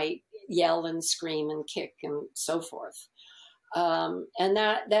it might yell and scream and kick and so forth. And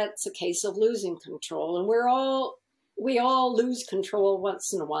that's a case of losing control. And we all lose control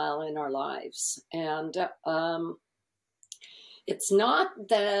once in a while in our lives. And it's not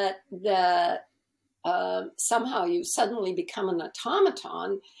that somehow you suddenly become an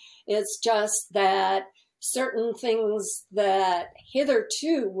automaton. It's just that certain things that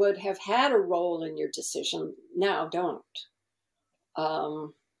hitherto would have had a role in your decision now don't.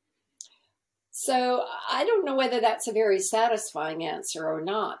 So I don't know whether that's a very satisfying answer or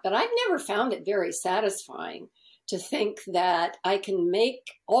not, but I've never found it very satisfying to think that I can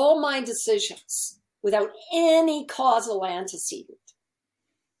make all my decisions without any causal antecedent,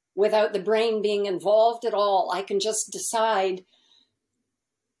 without the brain being involved at all. I can just decide,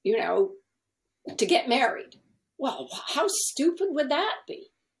 to get married. Well, how stupid would that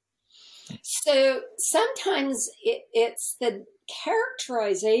be? So sometimes it's the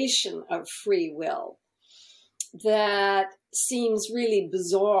characterization of free will that seems really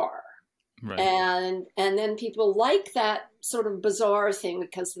bizarre. Right. And then people like that sort of bizarre thing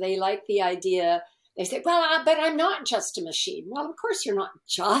because they like the idea. They say, well, but I'm not just a machine. Well, of course you're not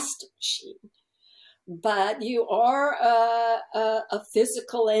just a machine, but you are a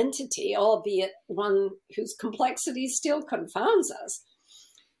physical entity, albeit one whose complexity still confounds us.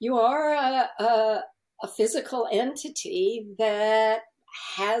 You are a physical entity that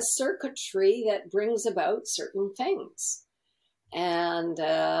has circuitry that brings about certain things. And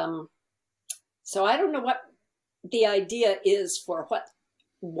so I don't know what the idea is for what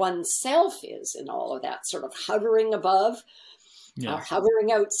oneself is in all of that, sort of hovering above or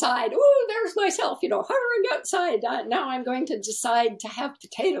hovering outside. Oh, there's myself, hovering outside. Now I'm going to decide to have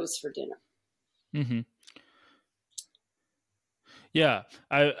potatoes for dinner. Mm-hmm. Yeah,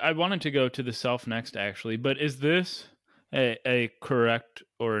 I wanted to go to the self next, actually, but is this a correct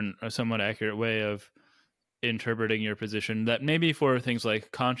or a somewhat accurate way of interpreting your position, that maybe for things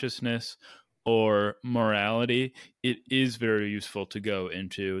like consciousness or morality, it is very useful to go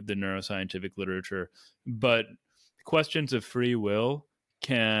into the neuroscientific literature, but questions of free will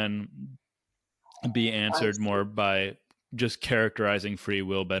can be answered more by just characterizing free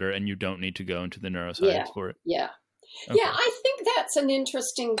will better, and you don't need to go into the neuroscience for it? Yeah. Okay. Yeah, I think that's an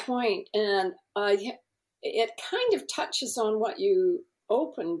interesting point, and it kind of touches on what you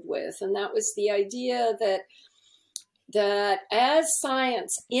opened with, and that was the idea that as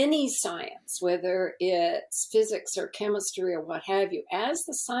science, any science, whether it's physics or chemistry or what have you, as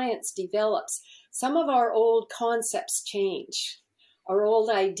the science develops, some of our old concepts change, our old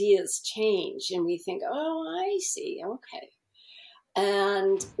ideas change, and we think, oh, I see, okay.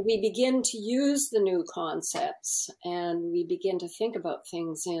 And we begin to use the new concepts and we begin to think about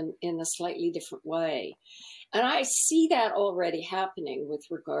things in a slightly different way. And I see that already happening with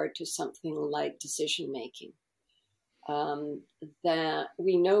regard to something like decision making. That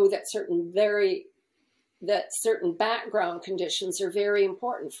we know that certain background conditions are very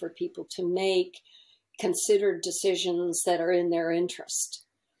important for people to make considered decisions that are in their interest.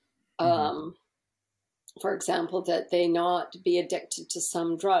 For example, that they not be addicted to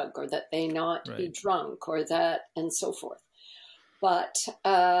some drug, or that they not be drunk, or that, and so forth. But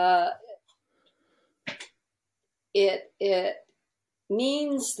it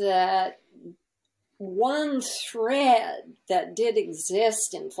means that one thread that did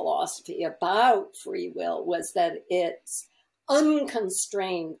exist in philosophy about free will was that it's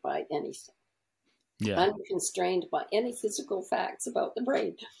unconstrained by anything. Yeah. Unconstrained by any physical facts about the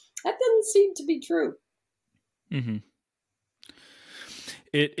brain. That doesn't seem to be true. Mm-hmm.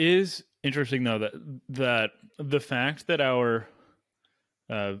 It is interesting, though, that the fact that our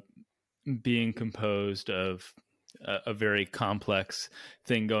being composed of a very complex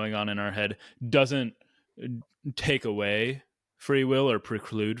thing going on in our head doesn't take away free will or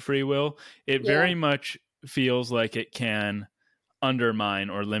preclude free will. It very much feels like it can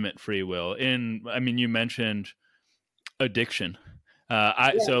undermine or limit free will. You mentioned addiction.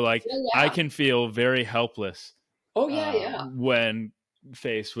 I can feel very helpless. When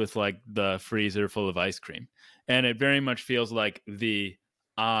faced with like the freezer full of ice cream, and it very much feels like the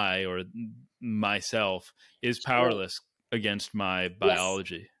I or myself is powerless against my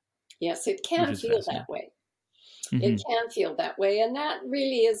biology. Yes, it can feel that way. It can feel that way, and that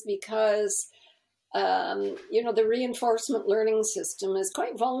really is because the reinforcement learning system is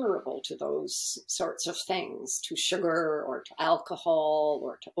quite vulnerable to those sorts of things, to sugar or to alcohol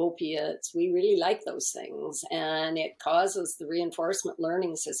or to opiates. We really like those things, and it causes the reinforcement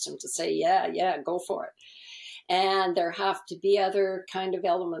learning system to say, yeah, go for it. And there have to be other kind of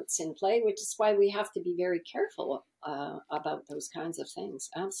elements in play, which is why we have to be very careful about those kinds of things.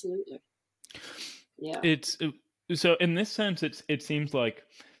 Absolutely. Yeah. So in this sense, it seems like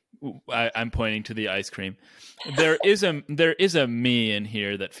I'm pointing to the ice cream. There is a me in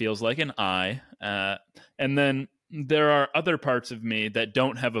here that feels like an I, and then there are other parts of me that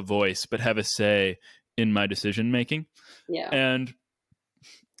don't have a voice but have a say in my decision making. Yeah. And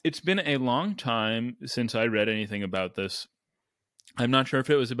it's been a long time since I read anything about this. I'm not sure if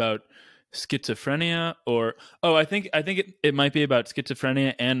it was about schizophrenia or I think it might be about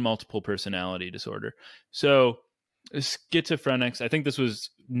schizophrenia and multiple personality disorder. So schizophrenics, I think this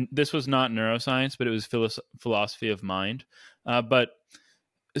was not neuroscience, but it was philosophy of mind. But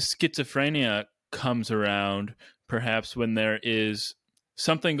schizophrenia comes around perhaps when there is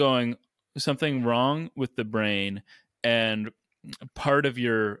something wrong with the brain, and part of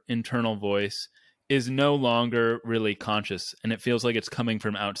your internal voice is no longer really conscious, and it feels like it's coming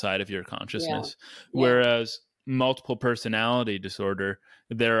from outside of your consciousness. Yeah. Whereas multiple personality disorder,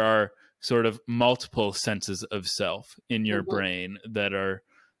 there are sort of multiple senses of self in your brain that are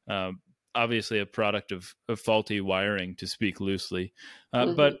obviously a product of faulty wiring, to speak loosely.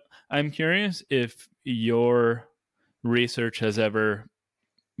 But I'm curious if your research has ever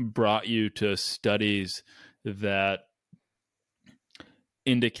brought you to studies that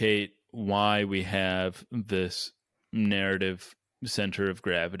indicate why we have this narrative center of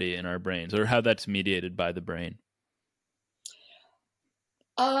gravity in our brains, or how that's mediated by the brain.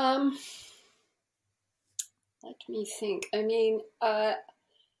 Let me think.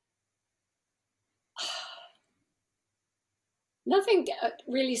 Nothing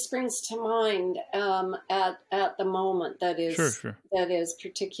really springs to mind at the moment that is that is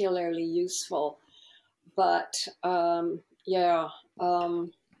particularly useful. But I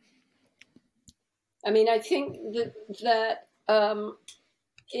think that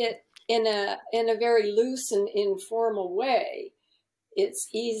it in a very loose and informal way, it's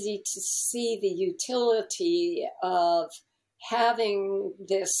easy to see the utility of having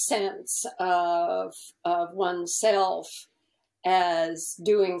this sense of oneself as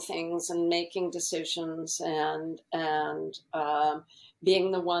doing things and making decisions and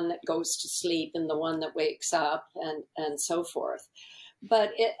being the one that goes to sleep and the one that wakes up and so forth. But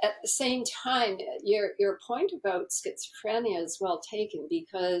at the same time, your point about schizophrenia is well taken,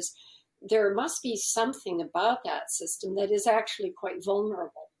 because there must be something about that system that is actually quite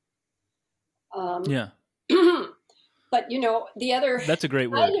vulnerable. But, the other That's a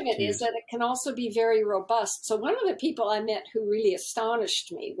great side of it is that it can also be very robust. So one of the people I met who really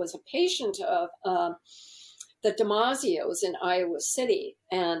astonished me was a patient of the Damasio's in Iowa City.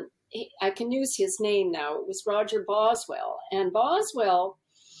 And I can use his name now. It was Roger Boswell. And Boswell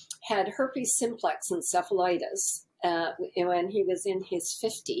had herpes simplex encephalitis when he was in his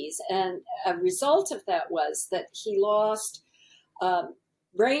 50s. And a result of that was that he lost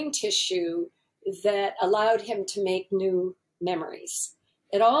brain tissue that allowed him to make new memories.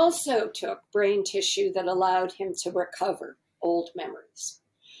 It also took brain tissue that allowed him to recover old memories.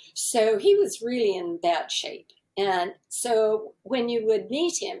 So he was really in bad shape. And so when you would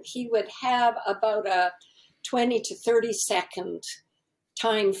meet him, he would have about a 20 to 30 second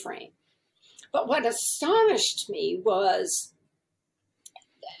time frame. But what astonished me was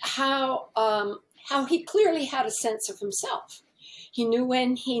how he clearly had a sense of himself. He knew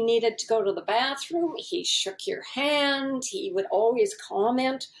when he needed to go to the bathroom. He shook your hand. He would always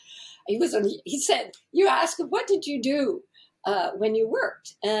comment. He said, you asked him, what did you do when you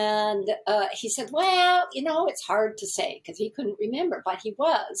worked? And he said, well, it's hard to say, because he couldn't remember, but he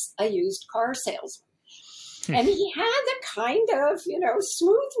was a used car salesman. And he had the kind of,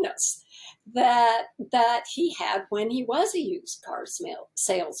 smoothness that he had when he was a used car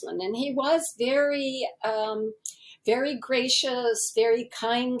salesman. And he was very very gracious, very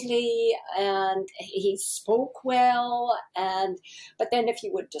kindly, and he spoke well. But then if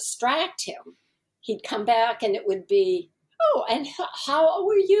you would distract him, he'd come back and it would be, oh, and how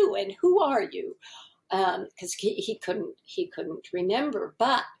are you? And who are you? Because he couldn't remember.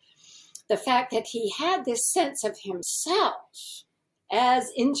 But the fact that he had this sense of himself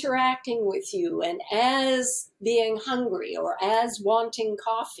as interacting with you and as being hungry or as wanting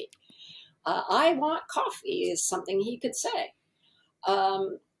coffee. I want coffee is something he could say.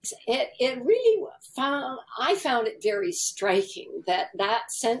 It really I found it very striking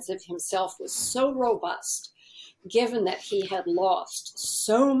that sense of himself was so robust, given that he had lost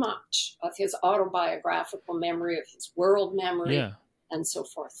so much of his autobiographical memory, of his world memory, and so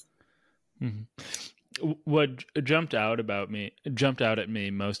forth. Mm-hmm. What jumped out at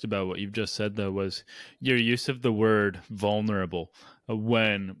me most about what you've just said, though, was your use of the word vulnerable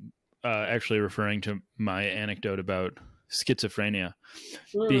when actually referring to my anecdote about schizophrenia,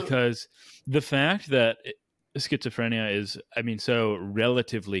 because the fact that schizophrenia is, so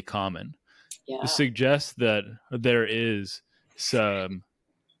relatively common, suggests that there is some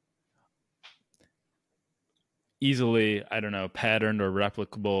easily, patterned or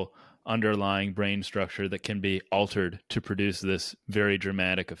replicable underlying brain structure that can be altered to produce this very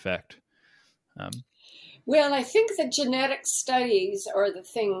dramatic effect. Well, I think the genetic studies are the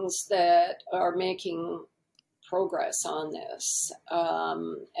things that are making progress on this. I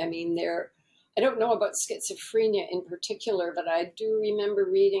don't know about schizophrenia in particular, but I do remember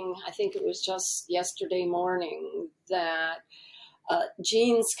reading, I think it was just yesterday morning, that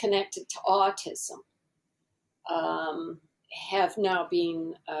genes connected to autism have now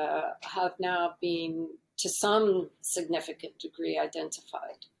been to some significant degree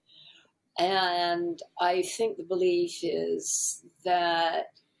identified. And I think the belief is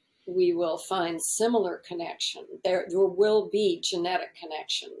that we will find similar connection. There will be genetic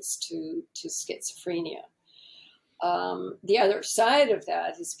connections to schizophrenia. The other side of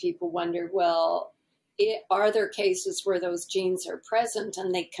that is people wonder, well, are there cases where those genes are present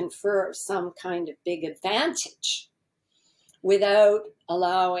and they confer some kind of big advantage without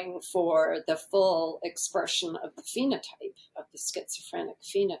allowing for the full expression of the phenotype, of the schizophrenic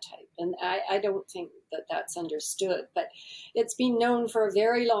phenotype? And I don't think that that's understood, but it's been known for a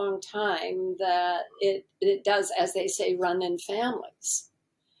very long time that it does, as they say, run in families.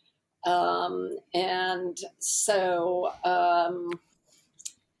 And so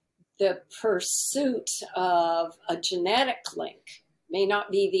the pursuit of a genetic link may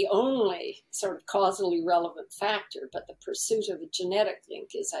not be the only sort of causally relevant factor, but the pursuit of a genetic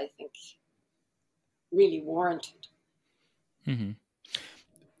link is, I think, really warranted. Mm-hmm.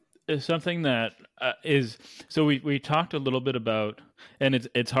 It's something that so we talked a little bit about, and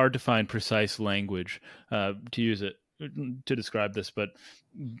it's hard to find precise language to use it to describe this, but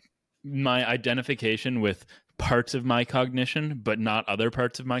my identification with parts of my cognition, but not other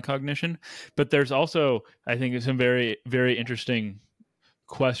parts of my cognition. But there's also, I think, some very, very interesting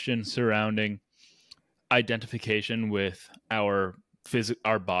questions surrounding identification with our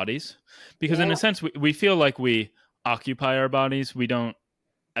bodies, because in a sense we feel like we occupy our bodies. We don't,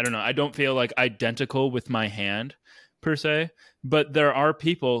 I don't feel like identical with my hand per se, but there are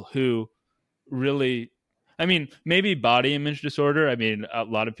people who really, maybe body image disorder. A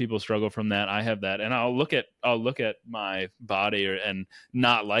lot of people struggle from that. I have that, and I'll look at my body and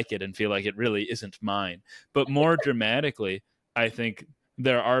not like it and feel like it really isn't mine. But more dramatically, I think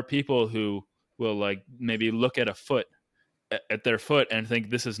there are people who will maybe look at their foot and think,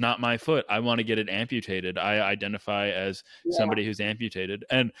 this is not my foot. I want to get it amputated. I identify as somebody who's amputated.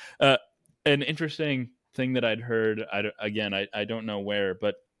 And an interesting thing that I'd heard, I don't know where,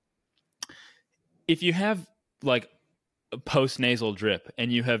 but if you have a post-nasal drip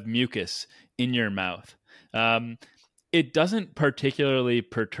and you have mucus in your mouth, it doesn't particularly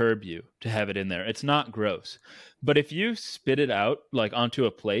perturb you to have it in there. It's not gross. But if you spit it out onto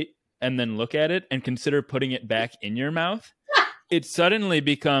a plate and then look at it and consider putting it back in your mouth, it suddenly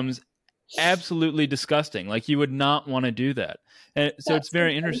becomes absolutely disgusting. You would not want to do that. And so it's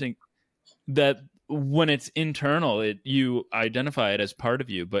very interesting that when it's internal, you identify it as part of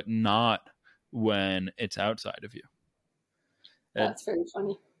you, but not when it's outside of you. That's very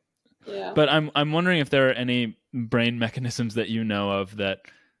funny. Yeah. But I'm wondering if there are any brain mechanisms that you know of that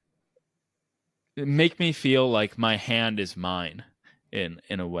make me feel like my hand is mine in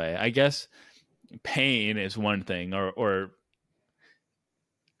a way. I guess pain is one thing, or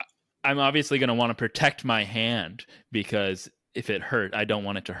I'm obviously going to want to protect my hand because if it hurt, I don't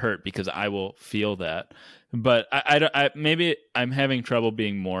want it to hurt because I will feel that. But I maybe I'm having trouble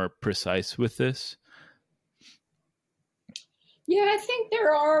being more precise with this. Yeah, I think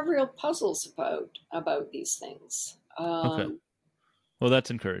there are real puzzles about these things. Okay. Well, that's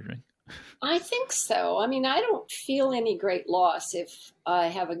encouraging. I think so. I mean, I don't feel any great loss if I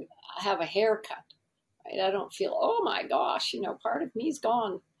have a haircut. Right? I don't feel, oh my gosh, part of me's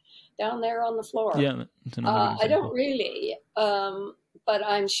gone down there on the floor. Yeah, that's another good I example. don't really, but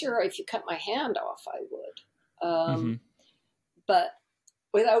I'm sure if you cut my hand off, I would. But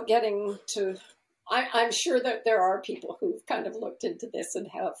without getting to, I'm sure that there are people who've kind of looked into this and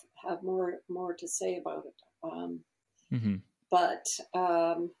have more to say about it. But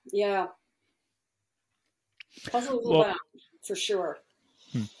yeah, puzzles abound for sure.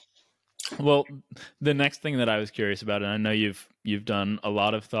 Well, the next thing that I was curious about, and I know you've done a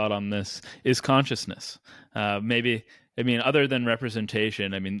lot of thought on this, is consciousness. Other than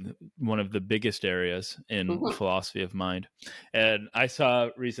representation, one of the biggest areas in philosophy of mind. And I saw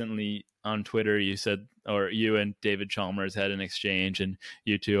recently on Twitter, you said, or you and David Chalmers had an exchange, and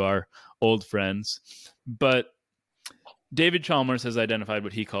you two are old friends. But David Chalmers has identified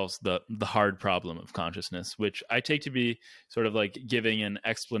what he calls the hard problem of consciousness, which I take to be sort of like giving an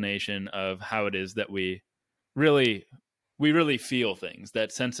explanation of how it is that we really feel things,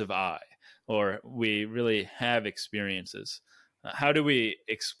 that sense of I, or we really have experiences. How do we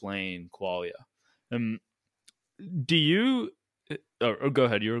explain qualia? Do you, or go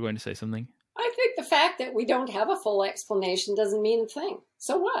ahead, you were going to say something? I think the fact that we don't have a full explanation doesn't mean a thing.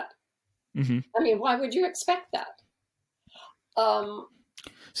 So what? I mean, why would you expect that?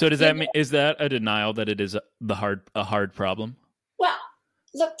 So does that mean, is that a denial that it is a hard problem? Well,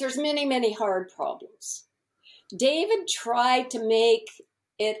 look, there's many, many hard problems. David tried to make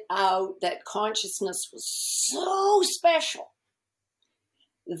it out that consciousness was so special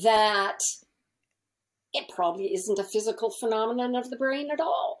that it probably isn't a physical phenomenon of the brain at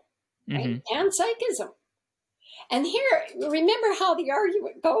all, right? Panpsychism. And here, remember how the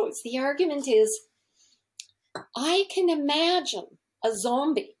argument goes. The argument is, I can imagine a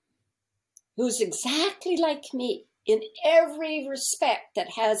zombie who's exactly like me in every respect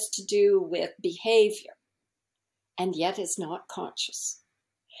that has to do with behavior, and yet is not conscious.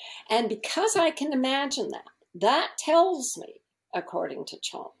 And because I can imagine that, that tells me, according to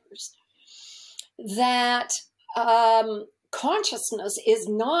Chalmers, that consciousness is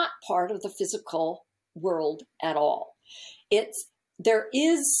not part of the physical world at all. There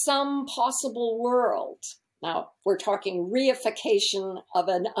is some possible world. Now, we're talking reification of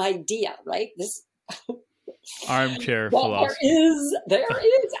an idea, right? This armchair philosophy. There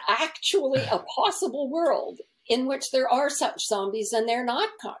is actually a possible world in which there are such zombies and they're not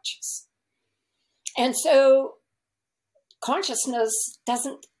conscious. And so consciousness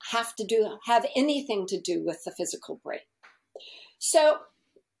doesn't have anything to do with the physical brain. So,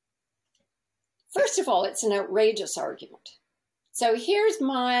 first of all, it's an outrageous argument. So here's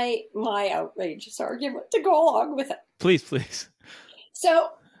my outrageous argument to go along with it. Please, please.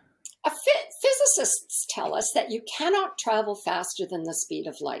 So physicists tell us that you cannot travel faster than the speed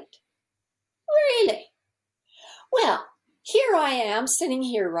of light. Really? Well, here I am sitting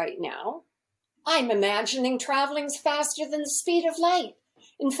here right now. I'm imagining traveling faster than the speed of light.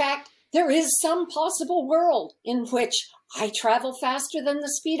 In fact, there is some possible world in which I travel faster than the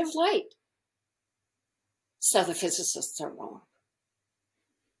speed of light. So the physicists are wrong.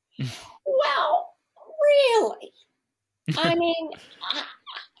 Well, really? I mean,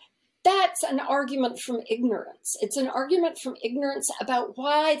 that's an argument from ignorance. It's an argument from ignorance about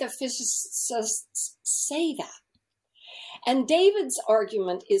why the physicists say that. And David's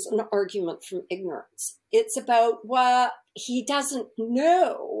argument is an argument from ignorance. It's about what he doesn't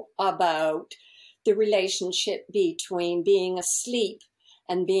know about the relationship between being asleep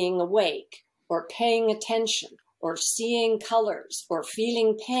and being awake, or paying attention, or seeing colors, or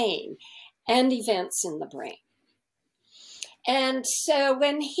feeling pain, and events in the brain. And so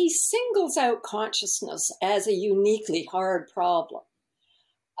when he singles out consciousness as a uniquely hard problem,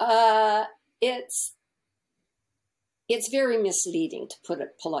 it's very misleading, to put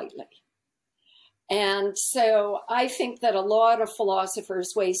it politely. And so I think that a lot of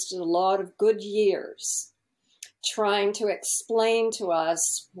philosophers wasted a lot of good years trying to explain to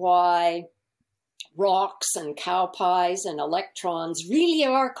us why rocks and cow pies and electrons really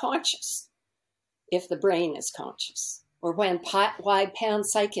are conscious if the brain is conscious, or why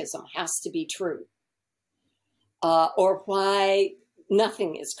panpsychism has to be true, or why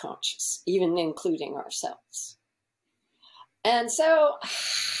nothing is conscious, even including ourselves. And so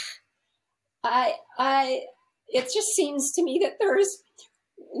it just seems to me that there's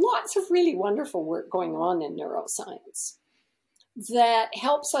lots of really wonderful work going on in neuroscience. that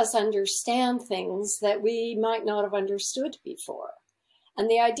helps us understand things that we might not have understood before. And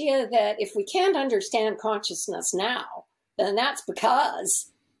the idea that if we can't understand consciousness now, then that's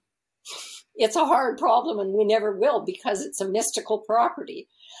because it's a hard problem and we never will because it's a mystical property.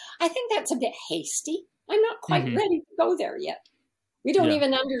 I think that's a bit hasty. I'm not quite ready to go there yet. We don't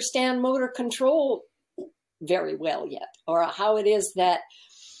even understand motor control very well yet, or how it is that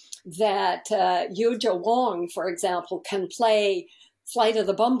Yuja Wong, for example, can play Flight of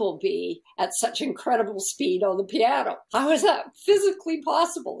the Bumblebee at such incredible speed on the piano. How is that physically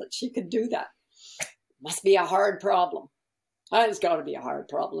possible that she could do that? Must be a hard problem. It's got to be a hard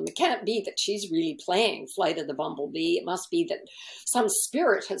problem. It can't be that she's really playing Flight of the Bumblebee. It must be that some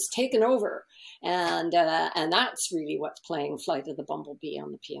spirit has taken over, and that's really what's playing Flight of the Bumblebee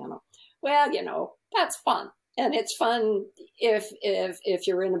on the piano. Well, you know, that's fun, and it's fun if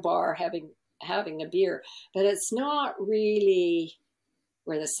you're in a bar having a beer, but it's not really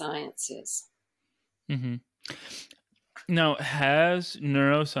where the science is. Mm-hmm. Now, has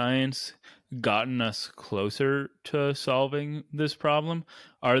neuroscience gotten us closer to solving this problem?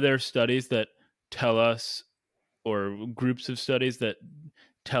 Are there studies that tell us, or groups of studies that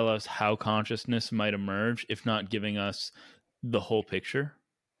tell us how consciousness might emerge, if not giving us the whole picture?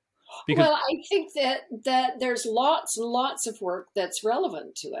 Because, well, I think that there's lots and lots of work that's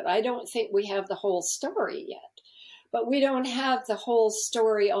relevant to it. I don't think we have the whole story yet. But we don't have the whole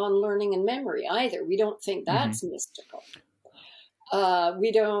story on learning and memory either. We don't think that's mystical.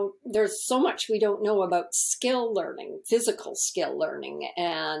 There's so much we don't know about skill learning, physical skill learning,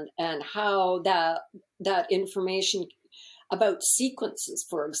 and how that information about sequences,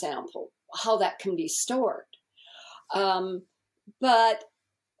 for example, how that can be stored. But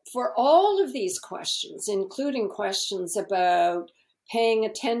for all of these questions, including questions about paying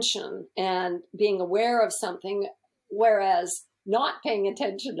attention and being aware of something, whereas not paying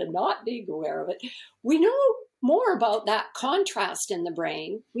attention and not being aware of it, we know more about that contrast in the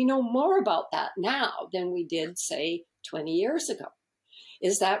brain. We know more about that now than we did, say, 20 years ago.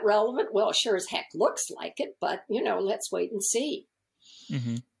 Is that relevant? Well, sure as heck looks like it, but, you know, let's wait and see.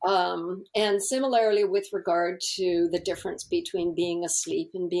 And similarly, with regard to the difference between being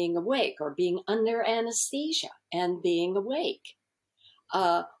asleep and being awake, or being under anesthesia and being awake.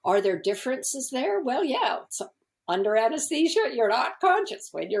 Are there differences there? Well, yeah. So under anesthesia, you're not conscious.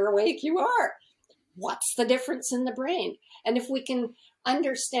 When you're awake, you are. What's the difference in the brain? And if we can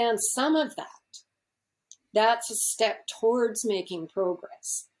understand some of that, that's a step towards making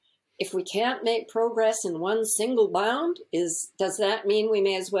progress. If we can't make progress in one single bound, does that mean we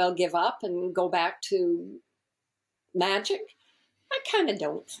may as well give up and go back to magic? I kind of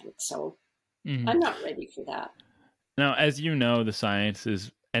don't think so. I'm not ready for that. Now, as you know, the science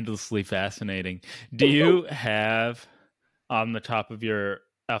is endlessly fascinating. Do you have, off the top of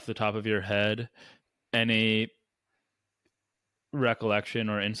your head, any recollection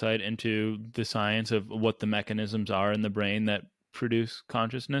or insight into the science of what the mechanisms are in the brain that produce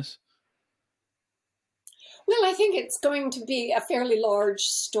consciousness? Well, I think it's going to be a fairly large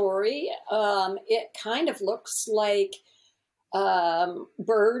story. It kind of looks like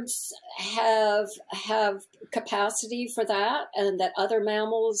birds have capacity for that, and that other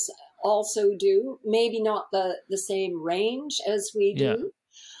mammals also do. Maybe not the same range as we do.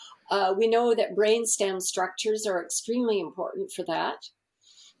 Yeah. We know that brainstem structures are extremely important for that.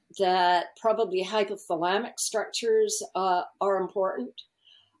 That probably hypothalamic structures are important.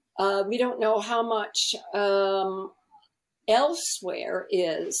 We don't know how much elsewhere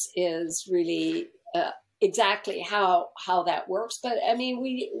is really exactly how that works. But I mean,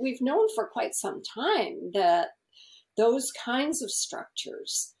 we've known for quite some time that those kinds of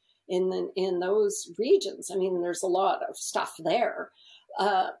structures in those regions, I mean, there's a lot of stuff there,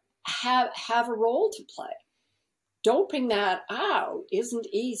 have a role to play. Doping that out isn't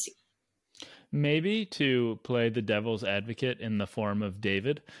easy. Maybe to play the devil's advocate in the form of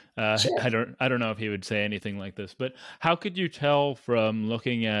David. Sure. I don't know if he would say anything like this, but how could you tell from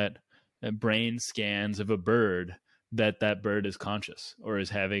looking at brain scans of a bird that bird is conscious or is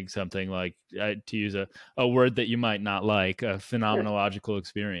having something like, to use a word that you might not like, a phenomenological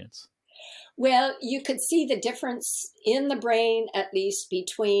experience? Well, you could see the difference in the brain, at least,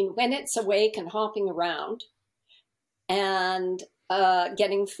 between when it's awake and hopping around and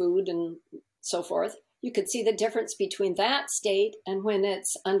getting food and so forth. You could see the difference between that state and when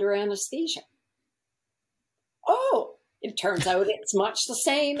it's under anesthesia. Oh, it turns out it's much the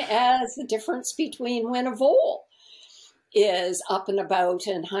same as the difference between when a vole is up and about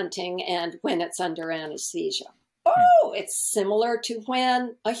and hunting and when it's under anesthesia. Oh, it's similar to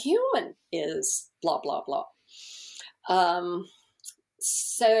when a human is blah, blah, blah.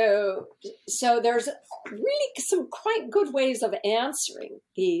 so there's really some quite good ways of answering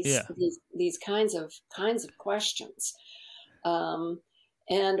these kinds of questions.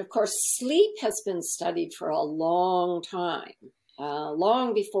 And of course, sleep has been studied for a long time.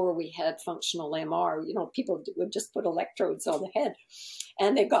 Long before we had functional MR, people would just put electrodes on the head,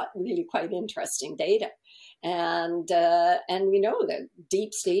 and they got really quite interesting data. And we know that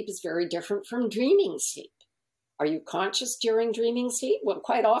deep sleep is very different from dreaming sleep. Are you conscious during dreaming sleep? Well,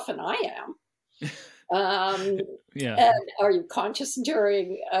 quite often I am. And are you conscious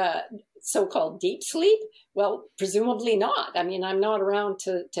during so-called deep sleep? Well, presumably not. I mean, I'm not around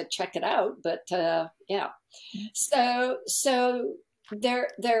to check it out, but yeah. So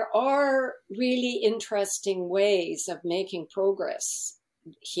there are really interesting ways of making progress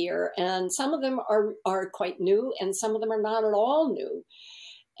here, and some of them are quite new, and some of them are not at all new.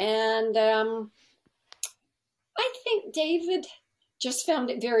 And I think David just found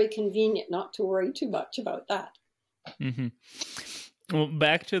it very convenient not to worry too much about that. Mm-hmm. Well,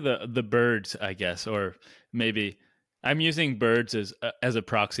 back to the birds, I guess, or maybe I'm using birds as a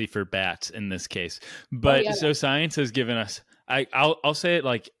proxy for bats in this case. But so science has given us, I'll say it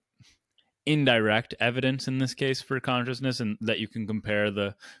like indirect evidence in this case for consciousness, and that you can compare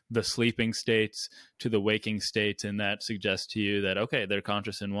the sleeping states to the waking states, and that suggests to you that, okay, they're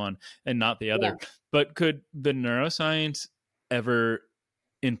conscious in one and not the other. Yeah. But could the neuroscience ever,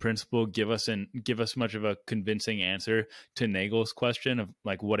 in principle, give us much of a convincing answer to Nagel's question of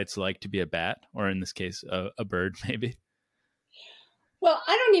like what it's like to be a bat, or in this case, a bird, maybe? Well,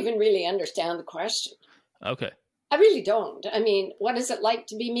 I don't even really understand the question. Okay. I really don't. I mean, what is it like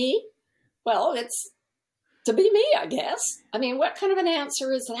to be me? Well, it's to be me, I guess. I mean, what kind of an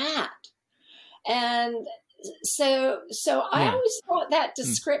answer is that? And so I always thought that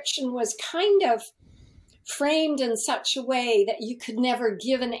description was kind of framed in such a way that you could never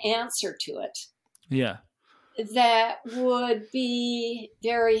give an answer to it. Yeah. That would be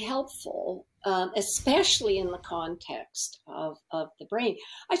very helpful, especially in the context of the brain.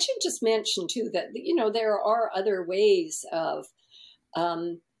 I should just mention, too, that, there are other ways of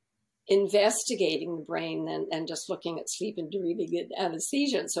investigating the brain and just looking at sleep and dreaming and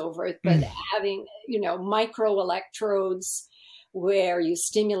anesthesia and so forth, but having, microelectrodes where you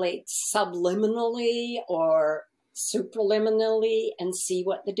stimulate subliminally or supraliminally and see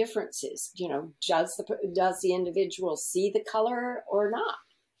what the difference is. Does the individual see the color or not?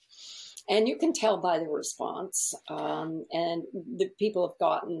 And you can tell by the response. And the people have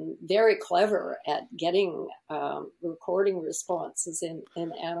gotten very clever at getting recording responses in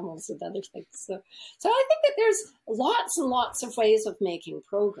animals and other things. So I think that there's lots and lots of ways of making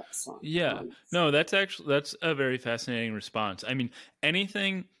progress on this. No, that's a very fascinating response. I mean,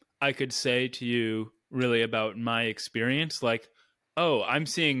 anything I could say to you really about my experience, like, oh, I'm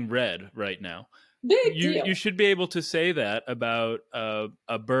seeing red right now. Big deal. You should be able to say that about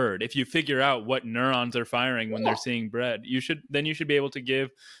a bird. If you figure out what neurons are firing when they're seeing red, you should be able to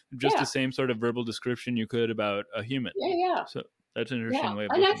give just the same sort of verbal description you could about a human. Yeah. So that's an interesting way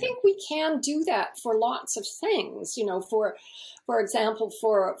of and looking I think we can do that for lots of things. For example,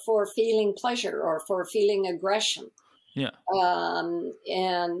 for feeling pleasure or for feeling aggression. Yeah.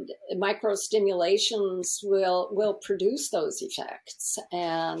 And microstimulations will produce those effects,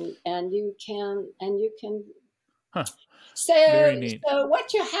 and you can. Huh. So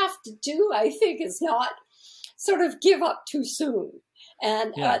what you have to do, I think, is not sort of give up too soon.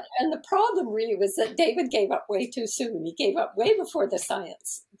 And the problem really was that David gave up way too soon. He gave up way before the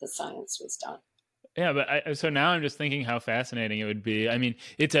science was done. Yeah, but so now I'm just thinking how fascinating it would be. I mean,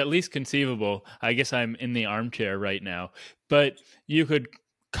 it's at least conceivable. I guess I'm in the armchair right now, but you could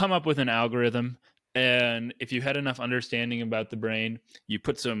come up with an algorithm, and if you had enough understanding about the brain, you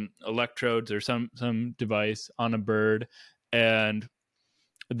put some electrodes or some device on a bird, and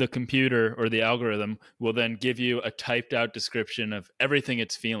the computer or the algorithm will then give you a typed out description of everything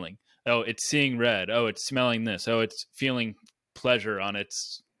it's feeling. Oh, it's seeing red. Oh, it's smelling this. Oh, it's feeling pleasure on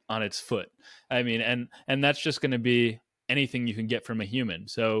its foot. I mean, and that's just going to be anything you can get from a human.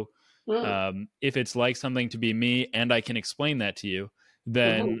 So if it's like something to be me and I can explain that to you,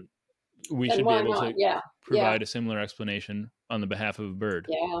 then we should be able to provide a similar explanation on the behalf of a bird.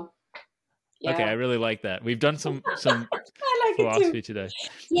 Yeah. Okay, I really like that. We've done some like philosophy today.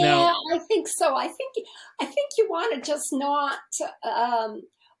 Yeah, now, I think so. I think you want to just not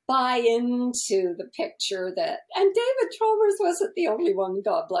buy into the picture that, and David Chalmers wasn't the only one,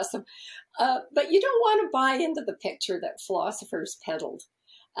 God bless him, but you don't want to buy into the picture that philosophers peddled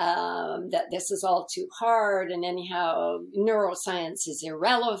that this is all too hard, and anyhow, neuroscience is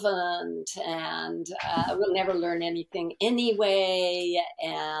irrelevant, and we'll never learn anything anyway,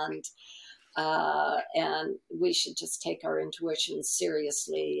 and we should just take our intuition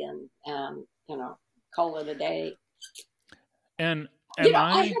seriously and call it a day. And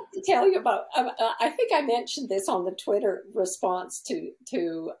I have to tell you about. I think I mentioned this on the Twitter response to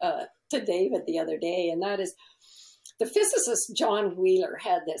David the other day, and that is the physicist John Wheeler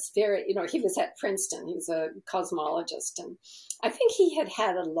had this very. He was at Princeton. He was a cosmologist, and I think he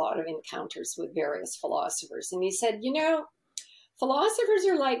had a lot of encounters with various philosophers. And he said, philosophers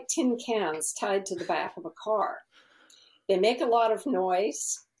are like tin cans tied to the back of a car. They make a lot of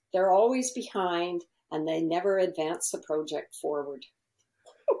noise. They're always behind, and they never advance the project forward.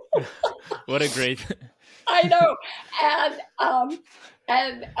 What a great... I know.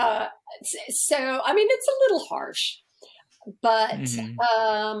 So, I mean, it's a little harsh, but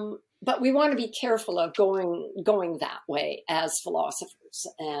we want to be careful of going that way as philosophers,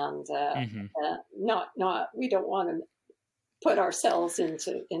 and we don't want to put ourselves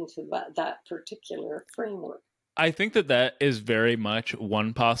into that particular framework. I think that is very much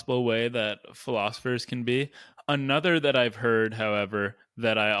one possible way that philosophers can be. Another that I've heard, however,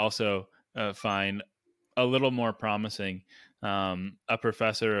 that I also find a little more promising, a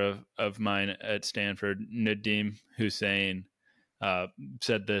professor of mine at Stanford, Nadim Hussain,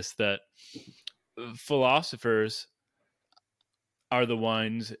 said this, that philosophers are the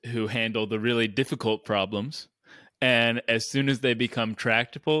ones who handle the really difficult problems. And as soon as they become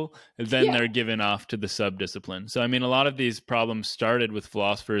tractable, then they're given off to the subdiscipline. So, I mean, a lot of these problems started with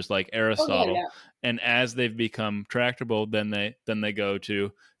philosophers like Aristotle, and as they've become tractable, then they go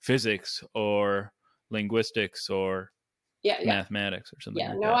to physics or linguistics or mathematics or something.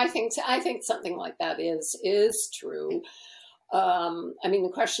 Yeah, like no, that. I think something like that is true. I mean,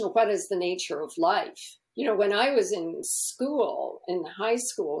 the question of what is the nature of life? When I was in school, in high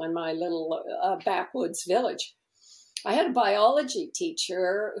school, in my little backwoods village, I had a biology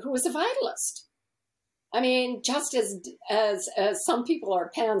teacher who was a vitalist. I mean, just as some people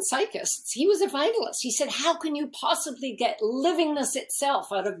are panpsychists, he was a vitalist. He said, how can you possibly get livingness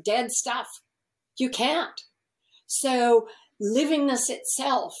itself out of dead stuff? You can't. So livingness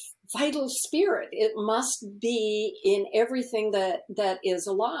itself, vital spirit, it must be in everything that is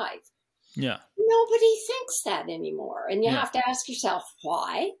alive. Yeah. Nobody thinks that anymore. And you have to ask yourself,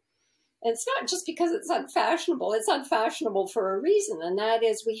 why? It's not just because it's unfashionable. It's unfashionable for a reason, and that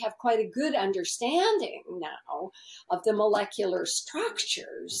is we have quite a good understanding now of the molecular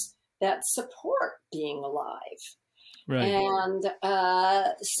structures that support being alive. Right. And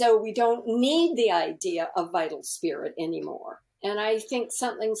so we don't need the idea of vital spirit anymore. And I think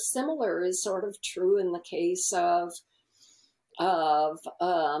something similar is sort of true in the case of the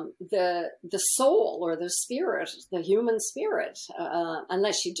soul or the spirit, the human spirit,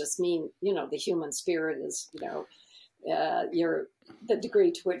 unless you just mean, the human spirit is, the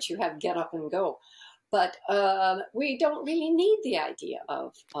degree to which you have get up and go. But we don't really need the idea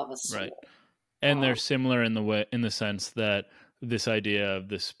of a soul. Right. And they're similar in the sense that this idea of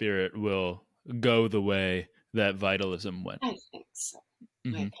the spirit will go the way that vitalism went. I think so.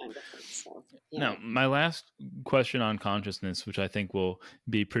 Mm-hmm. I kind of think so. Yeah. Now, my last question on consciousness, which I think will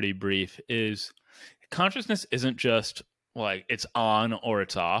be pretty brief, is consciousness isn't just like it's on or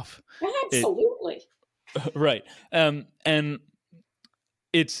it's off. Absolutely. Right. And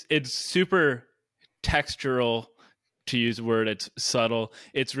it's super textural, to use a word. It's subtle.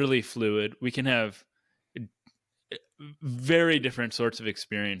 It's really fluid. We can have very different sorts of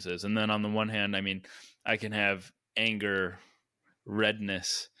experiences. And then on the one hand, I mean, I can have anger,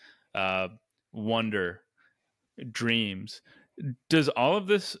 redness, wonder, dreams. Does all of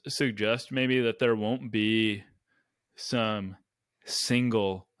this suggest maybe that there won't be some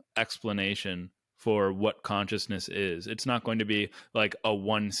single explanation for what consciousness is? It's not going to be like a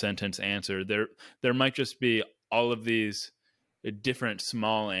one sentence answer. There might just be all of these different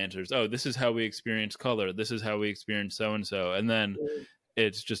small answers. Oh, this is how we experience color. This is how we experience so-and-so. And then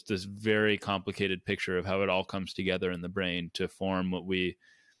it's just this very complicated picture of how it all comes together in the brain to form what we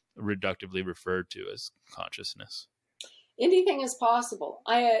reductively refer to as consciousness. Anything is possible.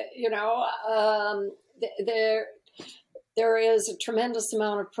 There is a tremendous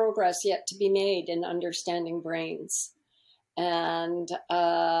amount of progress yet to be made in understanding brains. And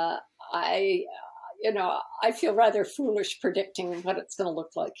I feel rather foolish predicting what it's going to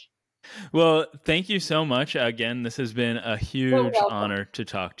look like. Well, thank you so much. Again, this has been a huge honor to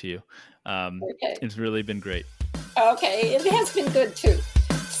talk to you. Okay. It's really been great. Okay. It has been good too.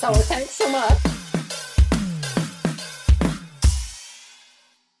 So thanks so much.